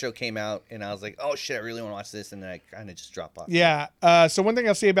another show came out, and I was like, "Oh shit, I really want to watch this," and then I kind of just dropped off. Yeah. So one thing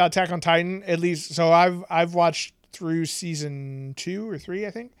I'll say about Attack on Titan, at least, so I've watched through season 2 or 3,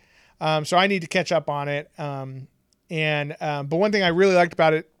 I think. So I need to catch up on it. But one thing I really liked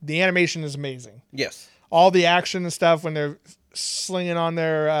about it, the animation is amazing. Yes. All the action and stuff when they're slinging on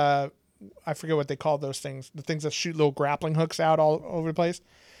their I forget what they call those things, the things that shoot little grappling hooks out all over the place.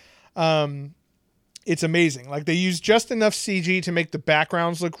 It's amazing. Like they use just enough CG to make the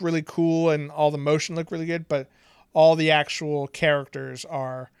backgrounds look really cool and all the motion look really good, but all the actual characters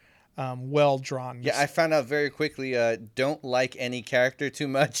are well drawn. Yeah, I found out very quickly. Don't like any character too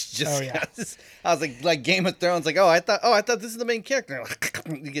much. Just yeah. I was like Game of Thrones. Like, I thought this is the main character.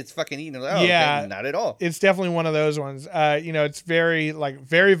 He gets fucking eaten. Like, oh, yeah, okay, not at all. It's definitely one of those ones. It's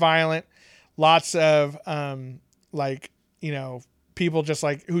very violent. Lots of people just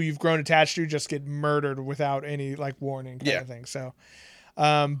like who you've grown attached to just get murdered without any like warning kind of thing. So,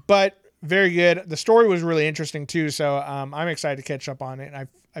 but very good. The story was really interesting too. So I'm excited to catch up on it. And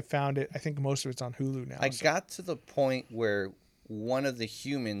I found it. I think most of it's on Hulu now. I got to the point where one of the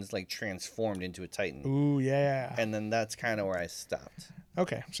humans like transformed into a Titan. Ooh, yeah. And then that's kind of where I stopped.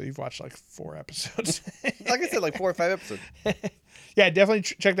 Okay, so you've watched like 4 episodes. Like I said, like 4 or 5 episodes. Yeah, definitely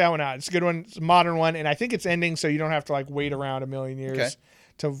check that one out. It's a good one. It's a modern one, and I think it's ending, so you don't have to like wait around a million years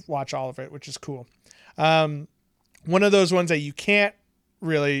to watch all of it, which is cool. One of those ones that you can't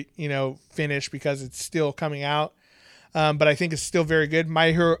really, finish because it's still coming out, but I think it's still very good.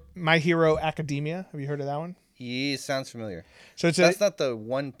 My Hero Academia. Have you heard of that one? He sounds familiar. So that's not the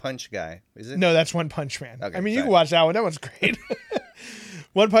One Punch guy, is it? No, that's One Punch Man. Okay, I mean, you can watch that one. That one's great.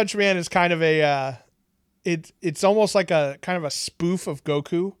 One Punch Man is kind of a it's almost like a kind of a spoof of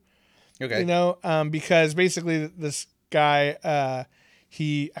Goku. Okay. Because basically this guy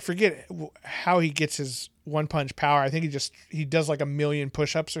I forget how he gets his one punch power. I think he does like 1 million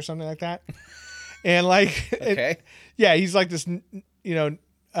push-ups or something like that. And like he's like this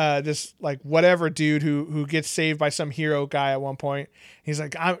this like whatever dude who gets saved by some hero guy at one point. He's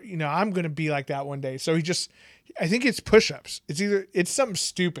like, I'm gonna be like that one day. So I think it's push-ups. It's something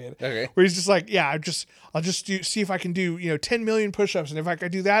stupid. Okay. Where he's just like, I'll just see if I can do 10 million push-ups, and if I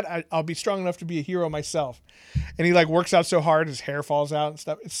can do that, I'll be strong enough to be a hero myself. And he like works out so hard his hair falls out and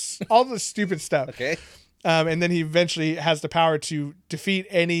stuff. It's all this stupid stuff. Okay. And then he eventually has the power to defeat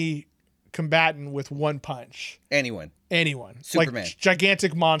any combatant with one punch. Anyone. Superman. Like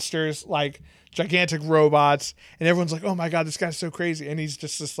gigantic monsters, like gigantic robots, and everyone's like, "Oh my god, this guy's so crazy!" And he's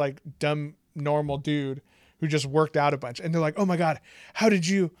just this like dumb normal dude who just worked out a bunch. And they're like, "Oh my god, how did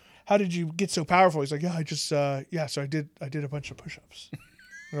you get so powerful?" He's like, "Yeah, I just so I did a bunch of push-ups." And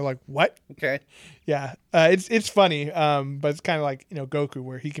they're like, "What?" Okay. Yeah, it's funny, but it's kind of like Goku,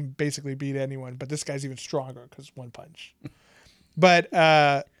 where he can basically beat anyone, but this guy's even stronger because one punch. But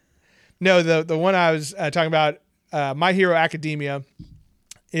no, the one I was talking about, My Hero Academia,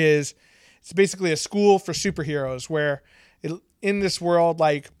 it's basically a school for superheroes where in this world,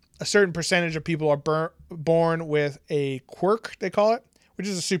 like a certain percentage of people are born with a quirk, they call it, which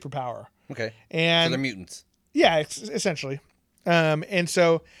is a superpower. Okay. And so they're mutants. Yeah, essentially. And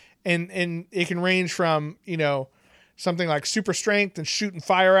so, and it can range from, something like super strength and shooting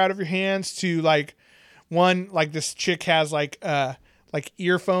fire out of your hands to like this chick has like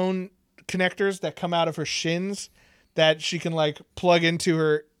earphone connectors that come out of her shins that she can like plug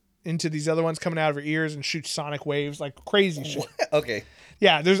into these other ones coming out of her ears and shoot sonic waves, like crazy shit. Okay.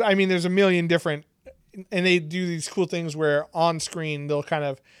 Yeah. There's a million different, and they do these cool things where on screen they'll kind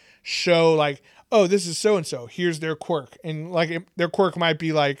of show like, oh, this is so-and-so, here's their quirk. And like their quirk might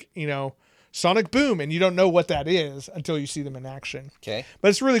be like, Sonic Boom, and you don't know what that is until you see them in action. Okay. But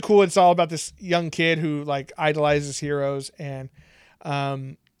it's really cool. It's all about this young kid who like idolizes heroes, and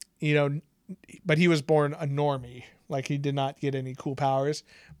but he was born a normie. Like he did not get any cool powers,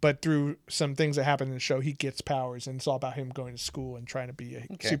 but through some things that happen in the show, he gets powers, and it's all about him going to school and trying to be a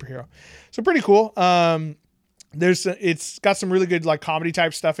superhero. So pretty cool. It's got some really good like comedy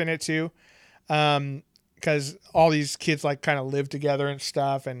type stuff in it too. Because all these kids like kind of live together and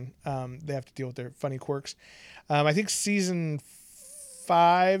stuff, and they have to deal with their funny quirks. I think season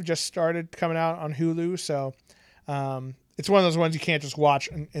 5 just started coming out on Hulu, so it's one of those ones you can't just watch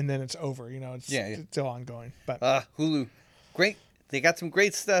and then it's over. It's still ongoing. But Hulu, great. They got some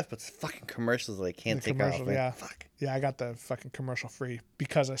great stuff, but it's fucking commercials that I can't take off. Yeah, fuck. Yeah, I got the fucking commercial free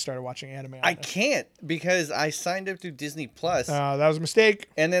because I started watching anime. I can't because I signed up to Disney Plus. That was a mistake.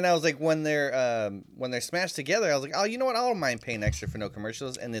 And then I was like, when they're smashed together, I was like, oh, you know what? I don't mind paying extra for no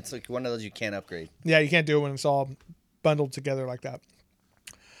commercials. And it's like one of those you can't upgrade. Yeah, you can't do it when it's all bundled together like that.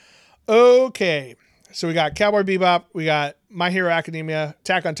 Okay, so we got Cowboy Bebop, we got My Hero Academia,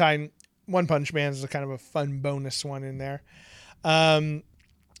 Attack on Titan, One Punch Man is a kind of a fun bonus one in there.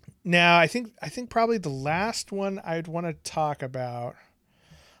 Now I think probably the last one I'd want to talk about.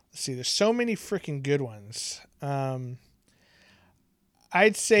 Let's see, there's so many freaking good ones. I'd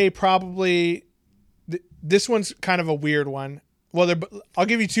say probably this one's kind of a weird one. Well, I'll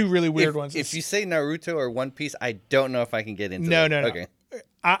give you two really weird ones. If you say Naruto or One Piece, I don't know if I can get into No. Okay.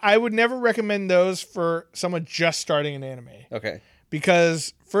 I would never recommend those for someone just starting an anime. Okay.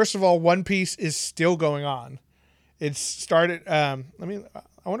 Because first of all, One Piece is still going on. It started. I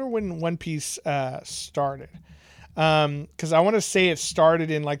wonder when One Piece started. Because I want to say it started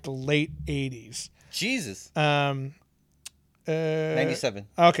in like the late 80s. Jesus. 97.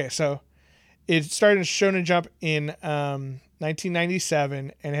 Okay, so it started in Shonen Jump in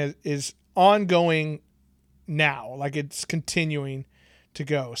 1997 and is ongoing now. Like it's continuing to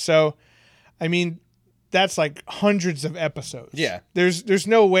go. So, I mean, that's like hundreds of episodes. Yeah. There's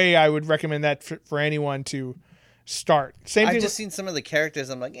no way I would recommend that for anyone to start. I've just seen some of the characters.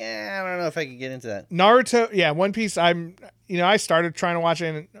 I'm like, I don't know if I could get into that. Naruto, yeah, One Piece. I started trying to watch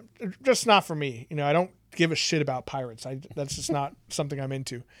it, and just not for me. I don't give a shit about pirates. That's just not something I'm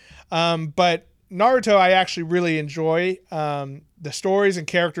into. But Naruto, I actually really enjoy. The stories and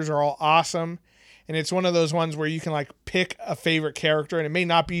characters are all awesome. And it's one of those ones where you can like pick a favorite character, and it may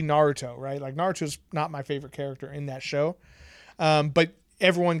not be Naruto, right? Like Naruto's not my favorite character in that show. But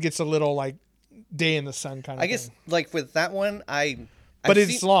everyone gets a little like day in the sun kind of thing. I guess like with that one,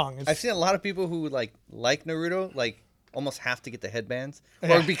 it's long. I've seen a lot of people who like Naruto, like almost have to get the headbands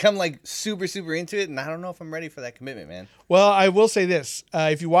or become like super, super into it. And I don't know if I'm ready for that commitment, man. Well, I will say this.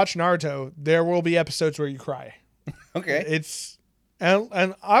 If you watch Naruto, there will be episodes where you cry. Okay.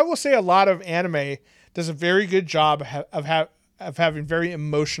 And I will say a lot of anime does a very good job of having very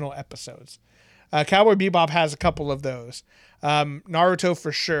emotional episodes. Cowboy Bebop has a couple of those. Naruto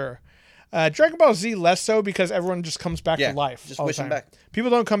for sure. Dragon Ball Z less so because everyone just comes back to life. Just wish them back.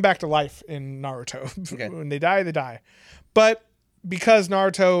 People don't come back to life in Naruto. Okay. When they die, they die. But because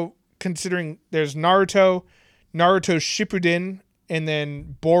Naruto, considering there's Naruto Shippuden, and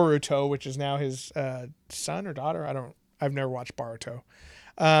then Boruto, which is now his son or daughter. I've never watched Boruto.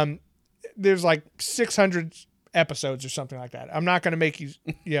 There's like 600 episodes or something like that. I'm not going to make you,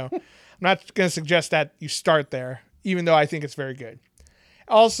 I'm not going to suggest that you start there, even though I think it's very good.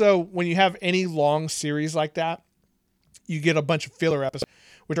 Also, when you have any long series like that, you get a bunch of filler episodes,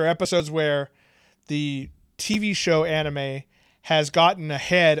 which are episodes where the TV show anime has gotten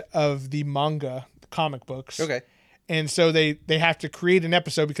ahead of the manga, the comic books. Okay. And so they have to create an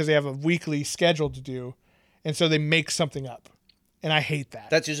episode because they have a weekly schedule to do. And so they make something up. And I hate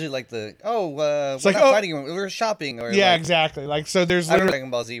that. That's usually like we're not fighting, we're shopping. Or exactly. Like, so there's Dragon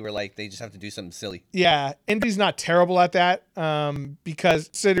Ball Z where like they just have to do something silly. Yeah. Envy's not terrible at that because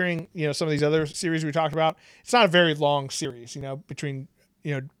considering, some of these other series we talked about, it's not a very long series, between,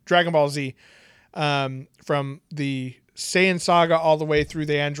 Dragon Ball Z from the Saiyan saga all the way through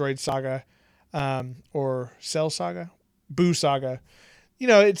the Android saga or Cell saga, Buu saga.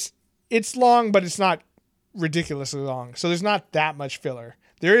 It's long, but it's not ridiculously long. So there's not that much filler.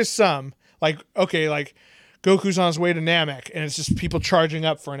 There is some, like Goku's on his way to Namek and it's just people charging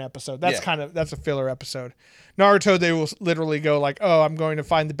up for an episode. That's that's a filler episode. Naruto, they will literally go like, oh, I'm going to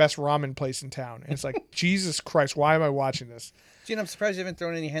find the best ramen place in town. And it's like, Jesus Christ, why am I watching this? Gene, I'm surprised you haven't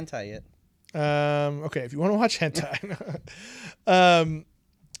thrown any hentai yet. Okay, if you want to watch hentai.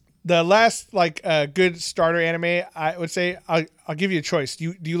 The last good starter anime, I would say I'll give you a choice.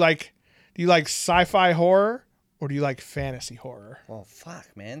 Do you like sci-fi horror or do you like fantasy horror? Well, fuck,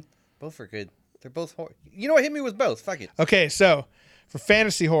 man. Both are good. They're both horror. You know what? Hit me with both. Fuck it. Okay, so for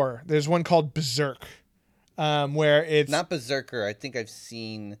fantasy horror, there's one called Berserk, where it's Not Berserker. I think I've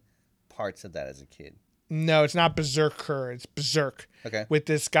seen parts of that as a kid. no, it's not Berserker. It's Berserk. Okay. With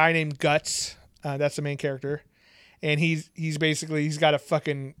this guy named Guts. That's the main character, and he's got a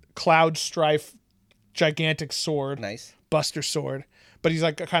fucking Cloud Strife, gigantic sword, Nice. Buster sword, but he's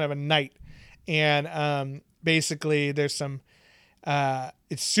like a kind of a knight, and basically there's some.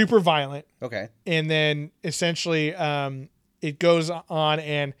 It's super violent, Okay. and then essentially it goes on,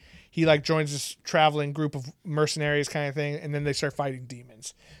 and he like joins this traveling group of mercenaries kind of thing, and then they start fighting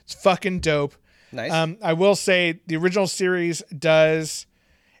demons. It's fucking dope. Nice. I will say the original series does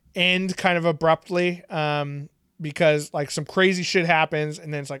end kind of abruptly because like some crazy shit happens,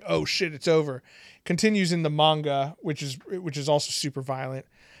 and then it's like, oh shit, it's over. Continues in the manga, which is also super violent,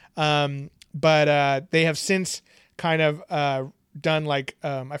 but they have since kind of done like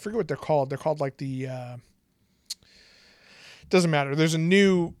I forget what they're called. They're called like the doesn't matter. There's a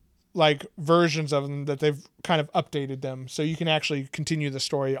new like versions of them that they've kind of updated them, so you can actually continue the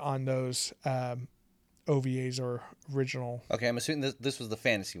story on those OVAs or original. Okay, I'm assuming this was the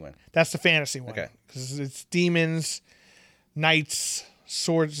fantasy one. That's the fantasy one. Okay. Because it's demons, knights,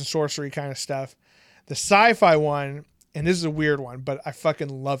 swords and sorcery kind of stuff. The sci-fi one, and this is a weird one, but I fucking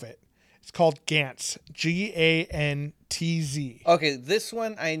love it. It's called Gantz. Gantz. Okay, this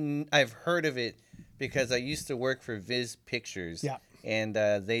one I've heard of it because I used to work for Viz Pictures. Yeah. And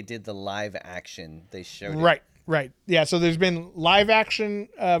they did the live action. They showed it. Right. Yeah, so there's been live action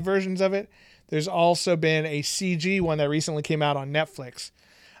versions of it. There's also been a CG one that recently came out on Netflix.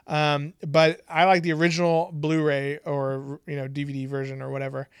 But I like the original Blu-ray or DVD version or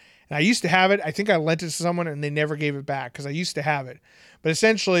whatever. And I used to have it. I think I lent it to someone and they never gave it back because I used to have it. But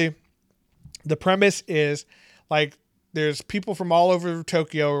essentially, the premise is like there's people from all over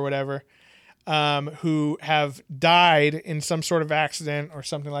Tokyo or whatever who have died in some sort of accident or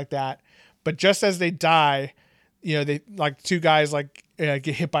something like that. But just as they die, they like two guys like get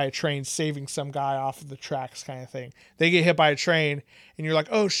hit by a train, saving some guy off of the tracks kind of thing. They get hit by a train and you're like,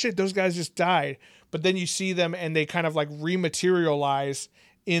 oh shit, those guys just died. But then you see them and they kind of like rematerialize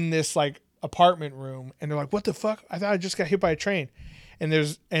in this like apartment room and they're like, what the fuck? I thought I just got hit by a train. And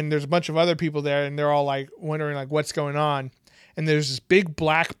there's a bunch of other people there and they're all like wondering like what's going on. And there's this big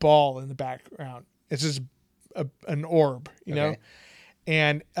black ball in the background. It's just an orb, know?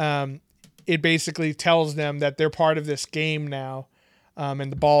 And it basically tells them that they're part of this game now.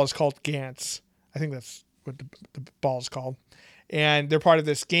 And the ball is called Gantz. I think that's what the ball is called. And they're part of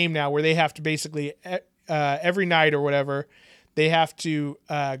this game now where they have to basically, every night or whatever, they have to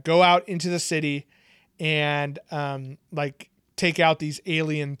go out into the city and like take out these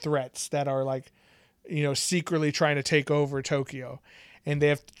alien threats that are like, secretly trying to take over Tokyo. And they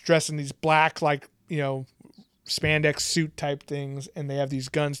have to dress in these black, like, spandex suit type things. And they have these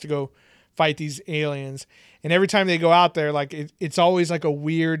guns to go fight these aliens. And every time they go out there, like it's always like a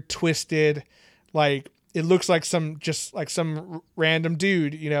weird, twisted, like it looks like some random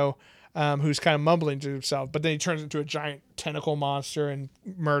dude, who's kind of mumbling to himself. But then he turns into a giant tentacle monster and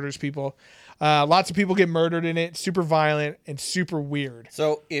murders people. Lots of people get murdered in it. Super violent and super weird.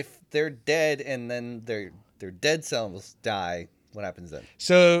 So if they're dead and then their dead selves die, what happens then?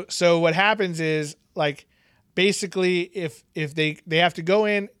 So what happens is like basically if they have to go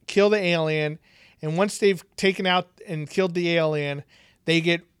in, kill the alien, and once they've taken out and killed the alien,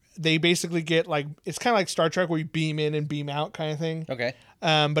 they basically get like it's kind of like Star Trek where you beam in and beam out kind of thing. Okay.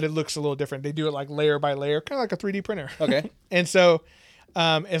 But it looks a little different. They do it like layer by layer, kind of like a 3D printer. Okay. And so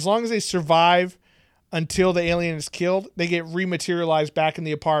as long as they survive until the alien is killed, they get rematerialized back in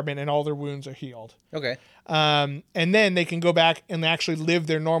the apartment and all their wounds are healed. Okay. And then they can go back and actually live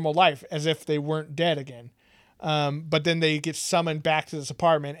their normal life as if they weren't dead again. But then they get summoned back to this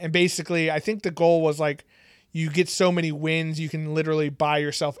apartment. And basically, I think the goal was like, you get so many wins, you can literally buy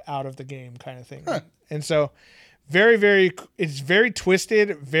yourself out of the game kind of thing. Huh. And so it's very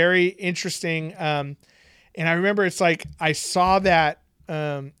twisted, very interesting. And I remember it's like, I saw that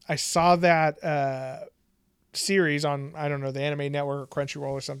series on, I don't know, the Anime Network or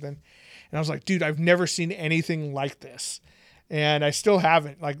Crunchyroll or something. And I was like, dude, I've never seen anything like this. And I still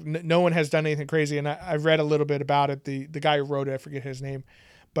haven't. Like, no one has done anything crazy. And I read a little bit about it. The guy who wrote it, I forget his name.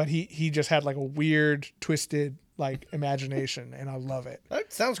 But he just had, like, a weird, twisted, like, imagination. And I love it.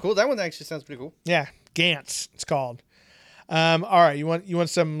 That sounds cool. That one actually sounds pretty cool. Yeah. Gantz, it's called. All right. You want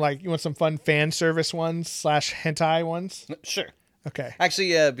some fun fan service ones / hentai ones? Sure. Okay.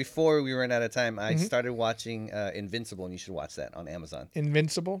 Actually, before we ran out of time, I started watching Invincible, and you should watch that on Amazon.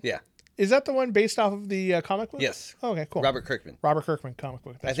 Invincible? Yeah. is that the one based off of the comic book? Yes. Oh, okay, cool. Robert Kirkman. Robert Kirkman comic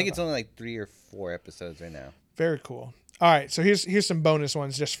book. I think it's only like 3 or 4 episodes right now. Very cool. All right, so here's some bonus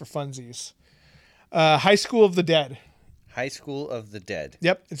ones just for funsies. High School of the Dead. High School of the Dead.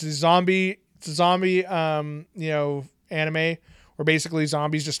 Yep, it's a zombie anime where basically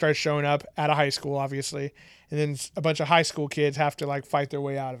zombies just start showing up at a high school, obviously, and then a bunch of high school kids have to like fight their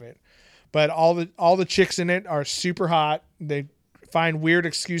way out of it. But all the chicks in it are super hot. They find weird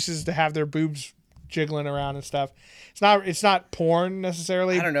excuses to have their boobs jiggling around and stuff. It's not porn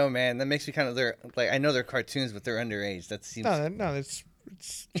necessarily. I don't know, man. That makes me kind of I know they're cartoons, but they're underage. That seems no. It's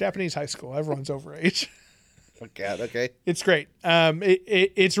Japanese high school. Everyone's overage. Oh God, okay. It's great.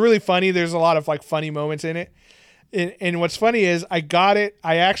 It's really funny. There's a lot of like funny moments in it. And what's funny is I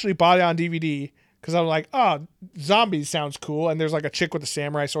actually bought it on DVD because I'm like, oh, zombies sounds cool. And there's like a chick with a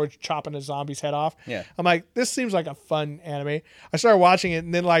samurai sword chopping a zombie's head off. Yeah. I'm like, this seems like a fun anime. I started watching it,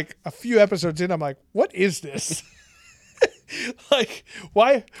 and then like a few episodes in, I'm like, what is this? Like,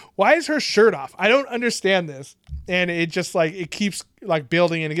 why is her shirt off? I don't understand this. And it just like, it keeps like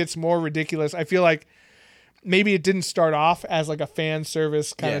building and it gets more ridiculous. I feel like maybe it didn't start off as like a fan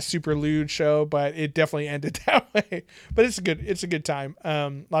service kind of super lewd show, but it definitely ended that way. But it's a good time.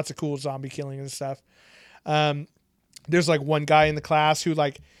 Lots of cool zombie killing and stuff. There's like one guy in the class who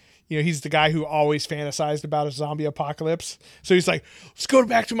like, he's the guy who always fantasized about a zombie apocalypse. So he's like, let's go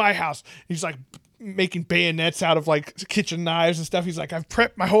back to my house. He's like making bayonets out of like kitchen knives and stuff. He's like, I've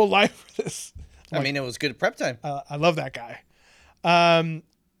prepped my whole life for this. I mean, it was good prep time. I love that guy.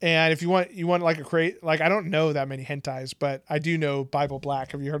 And if you want like I don't know that many hentais, but I do know Bible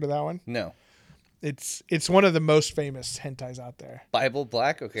Black. Have you heard of that one? No. It's one of the most famous hentais out there. Bible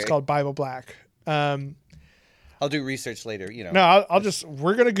Black? Okay. It's called Bible Black. I'll do research later, No,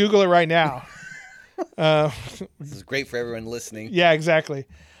 we're going to Google it right now. This is great for everyone listening. Yeah, exactly.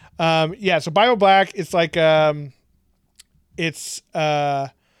 So Bible Black, it's like,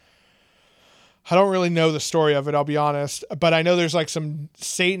 I don't really know the story of it, I'll be honest, but I know there's like some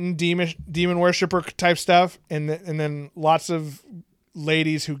Satan demon worshiper type stuff, and then lots of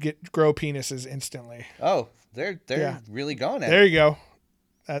ladies who grow penises instantly. Oh, they're really going at There it. you go.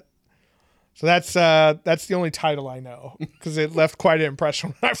 So that's the only title I know because it left quite an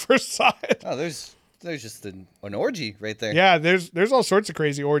impression when I first saw it. Oh, there's just an orgy right there. Yeah, there's all sorts of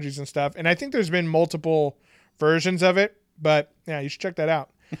crazy orgies and stuff, and I think there's been multiple versions of it, but yeah, you should check that out.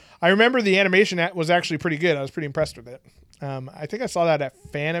 I remember the animation was actually pretty good. I was pretty impressed with it. I think I saw that at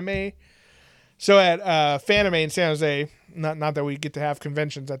Fanime. So at Fanime in San Jose, not that we get to have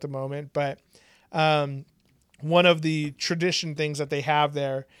conventions at the moment, but one of the tradition things that they have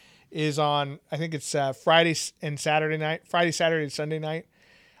there is on, I think it's Friday, Saturday, Sunday night,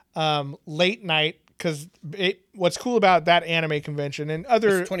 late night. Because what's cool about that anime convention and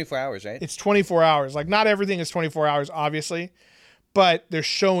It's 24 hours, right? It's 24 hours. Like, not everything is 24 hours, obviously, but they're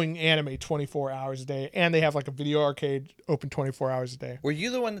showing anime 24 hours a day, and they have like a video arcade open 24 hours a day. Were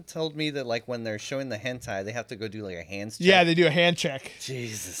you the one that told me that like when they're showing the hentai, they have to go do like a hands check? Yeah, they do a hand check.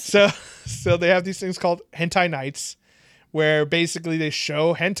 Jesus. So they have these things called hentai nights, where basically they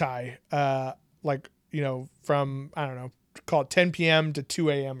show hentai, from, I don't know, call it 10 p.m. to 2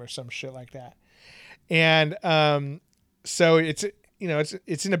 a.m. or some shit like that. And so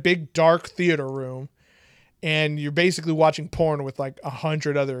it's in a big dark theater room, and you're basically watching porn with like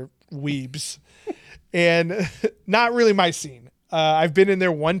 100 other weebs, and not really my scene. I've been in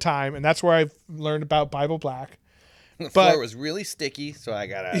there one time, and that's where I've learned about Bible Black. The floor was really sticky, so I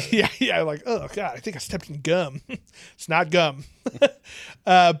got out. Yeah, like, oh god, I think I stepped in gum. It's not gum.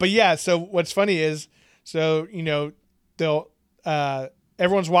 But yeah, so what's funny is, they'll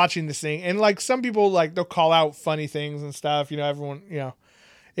everyone's watching this thing, and like some people, like, they'll call out funny things and stuff. Everyone,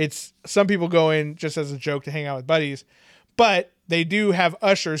 it's, some people go in just as a joke to hang out with buddies, but they do have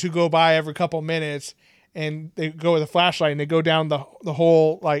ushers who go by every couple minutes, and they go with a flashlight and they go down the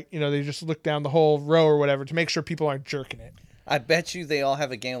whole, like, they just look down the whole row or whatever to make sure people aren't jerking it. I bet you they all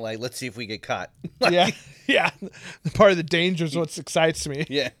have a game like, let's see if we get caught. Yeah. Part of the danger is what excites me.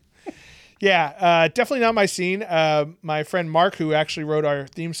 Yeah. Yeah, definitely not my scene. My friend Mark, who actually wrote our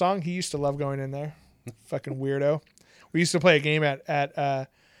theme song, he used to love going in there. Fucking weirdo. We used to play a game at Anime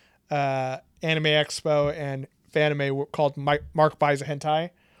Expo and Fanime called Mark Buys a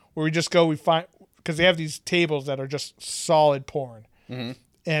Hentai, where we find, because they have these tables that are just solid porn. Mm-hmm.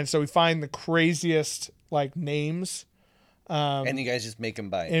 And so we find the craziest, like, names. And you guys just make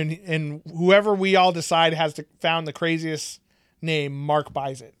them buy it. And whoever we all decide found the craziest name, Mark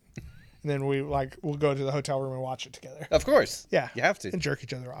buys it. And then we'll go to the hotel room and watch it together. Of course. Yeah. You have to. And jerk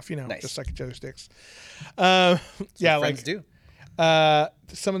each other off, nice. Just suck each other's dicks. That's what friends do.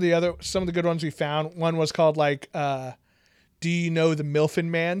 Some of the good ones we found. One was called like, do you know the Milfin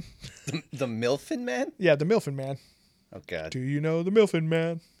Man? The Milfin Man? Yeah, the Milfin Man. Oh God. Do you know the Milfin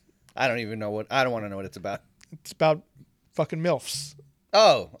Man? I don't even know I don't want to know what it's about. It's about fucking milfs.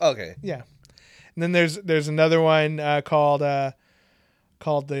 Oh, okay. Yeah. And then there's another one called the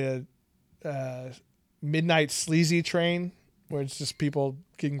Midnight Sleazy Train, where it's just people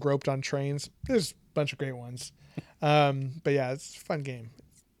getting groped on trains. There's a bunch of great ones. But yeah, it's a fun game.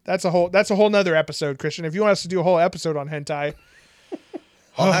 That's a whole nother episode, Christian. If you want us to do a whole episode on hentai,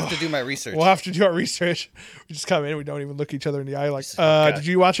 I'll have to do my research. we'll have to do our research. We just come in, we don't even look each other in the eye like, God. did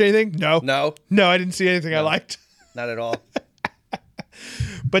you watch anything? No, I didn't see anything I liked. Not at all.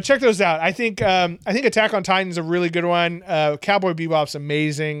 But check those out. I think Attack on Titan is a really good one. Cowboy Bebop's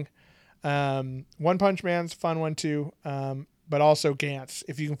amazing. One Punch Man's a fun one too. But also Gantz.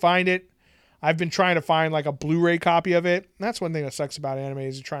 If you can find it, I've been trying to find like a Blu-ray copy of it. And that's one thing that sucks about anime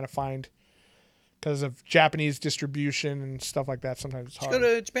is you're trying to find because of Japanese distribution and stuff like that. Sometimes it's hard. Just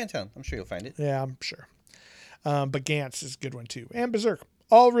go to Japantown. I'm sure you'll find it. Yeah, I'm sure. But Gantz is a good one too. And Berserk.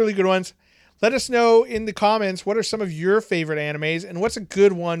 All really good ones. Let us know in the comments what are some of your favorite animes and what's a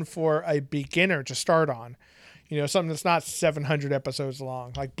good one for a beginner to start on. You know, something that's not 700 episodes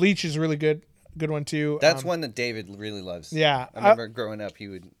long. Like Bleach is a really good one too. That's one that David really loves. Yeah. I remember growing up, he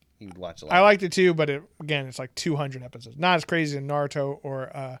would watch a lot. I liked it too, but it's like 200 episodes. Not as crazy as Naruto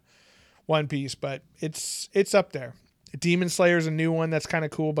or One Piece, but it's up there. Demon Slayer is a new one that's kind of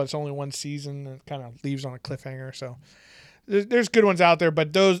cool, but it's only one season. It kind of leaves on a cliffhanger, so there's good ones out there,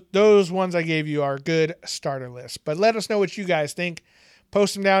 but those ones I gave you are good starter lists. But let us know what you guys think.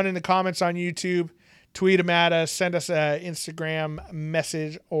 Post them down in the comments on YouTube. Tweet them at us. Send us an Instagram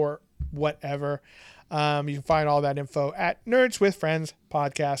message or whatever. You can find all that info at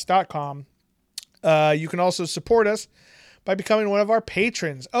nerdswithfriendspodcast.com. You can also support us by becoming one of our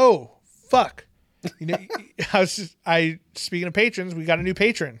patrons. Oh, fuck. You know, speaking of patrons, we got a new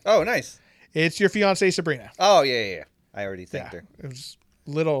patron. Oh, nice. It's your fiance Sabrina. Oh, yeah. I already thanked her. It was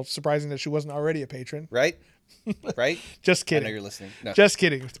a little surprising that she wasn't already a patron. Right? Right? Just kidding. I know you're listening. No. Just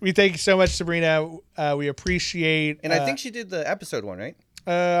kidding. We thank you so much, Sabrina. We appreciate. And I think she did the episode one, right?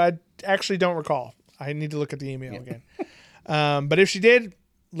 I actually don't recall. I need to look at the email again. But if she did,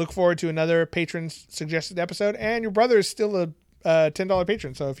 look forward to another patron's suggested episode. And your brother is still a $10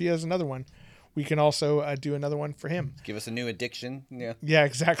 patron. So if he has another one, we can also do another one for him. Give us a new addiction. Yeah. Yeah,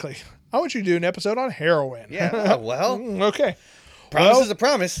 exactly. I want you to do an episot on heroin. Yeah. Oh, well. Okay. Promise is a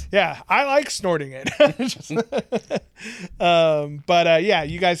promise. Yeah, I like snorting it. But yeah,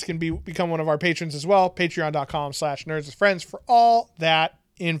 you guys can become one of our patrons as well. Patreon.com/nerdswithfriends for all that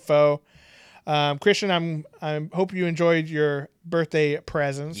info. Christian, I hope you enjoyed your birthday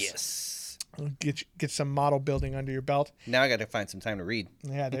presents. Yes. Get some model building under your belt. Now I got to find some time to read.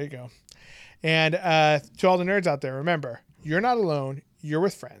 Yeah, there you go. And to all the nerds out there, remember, you're not alone. You're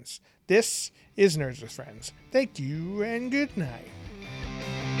with friends. This is Nerds with Friends. Thank you and good night.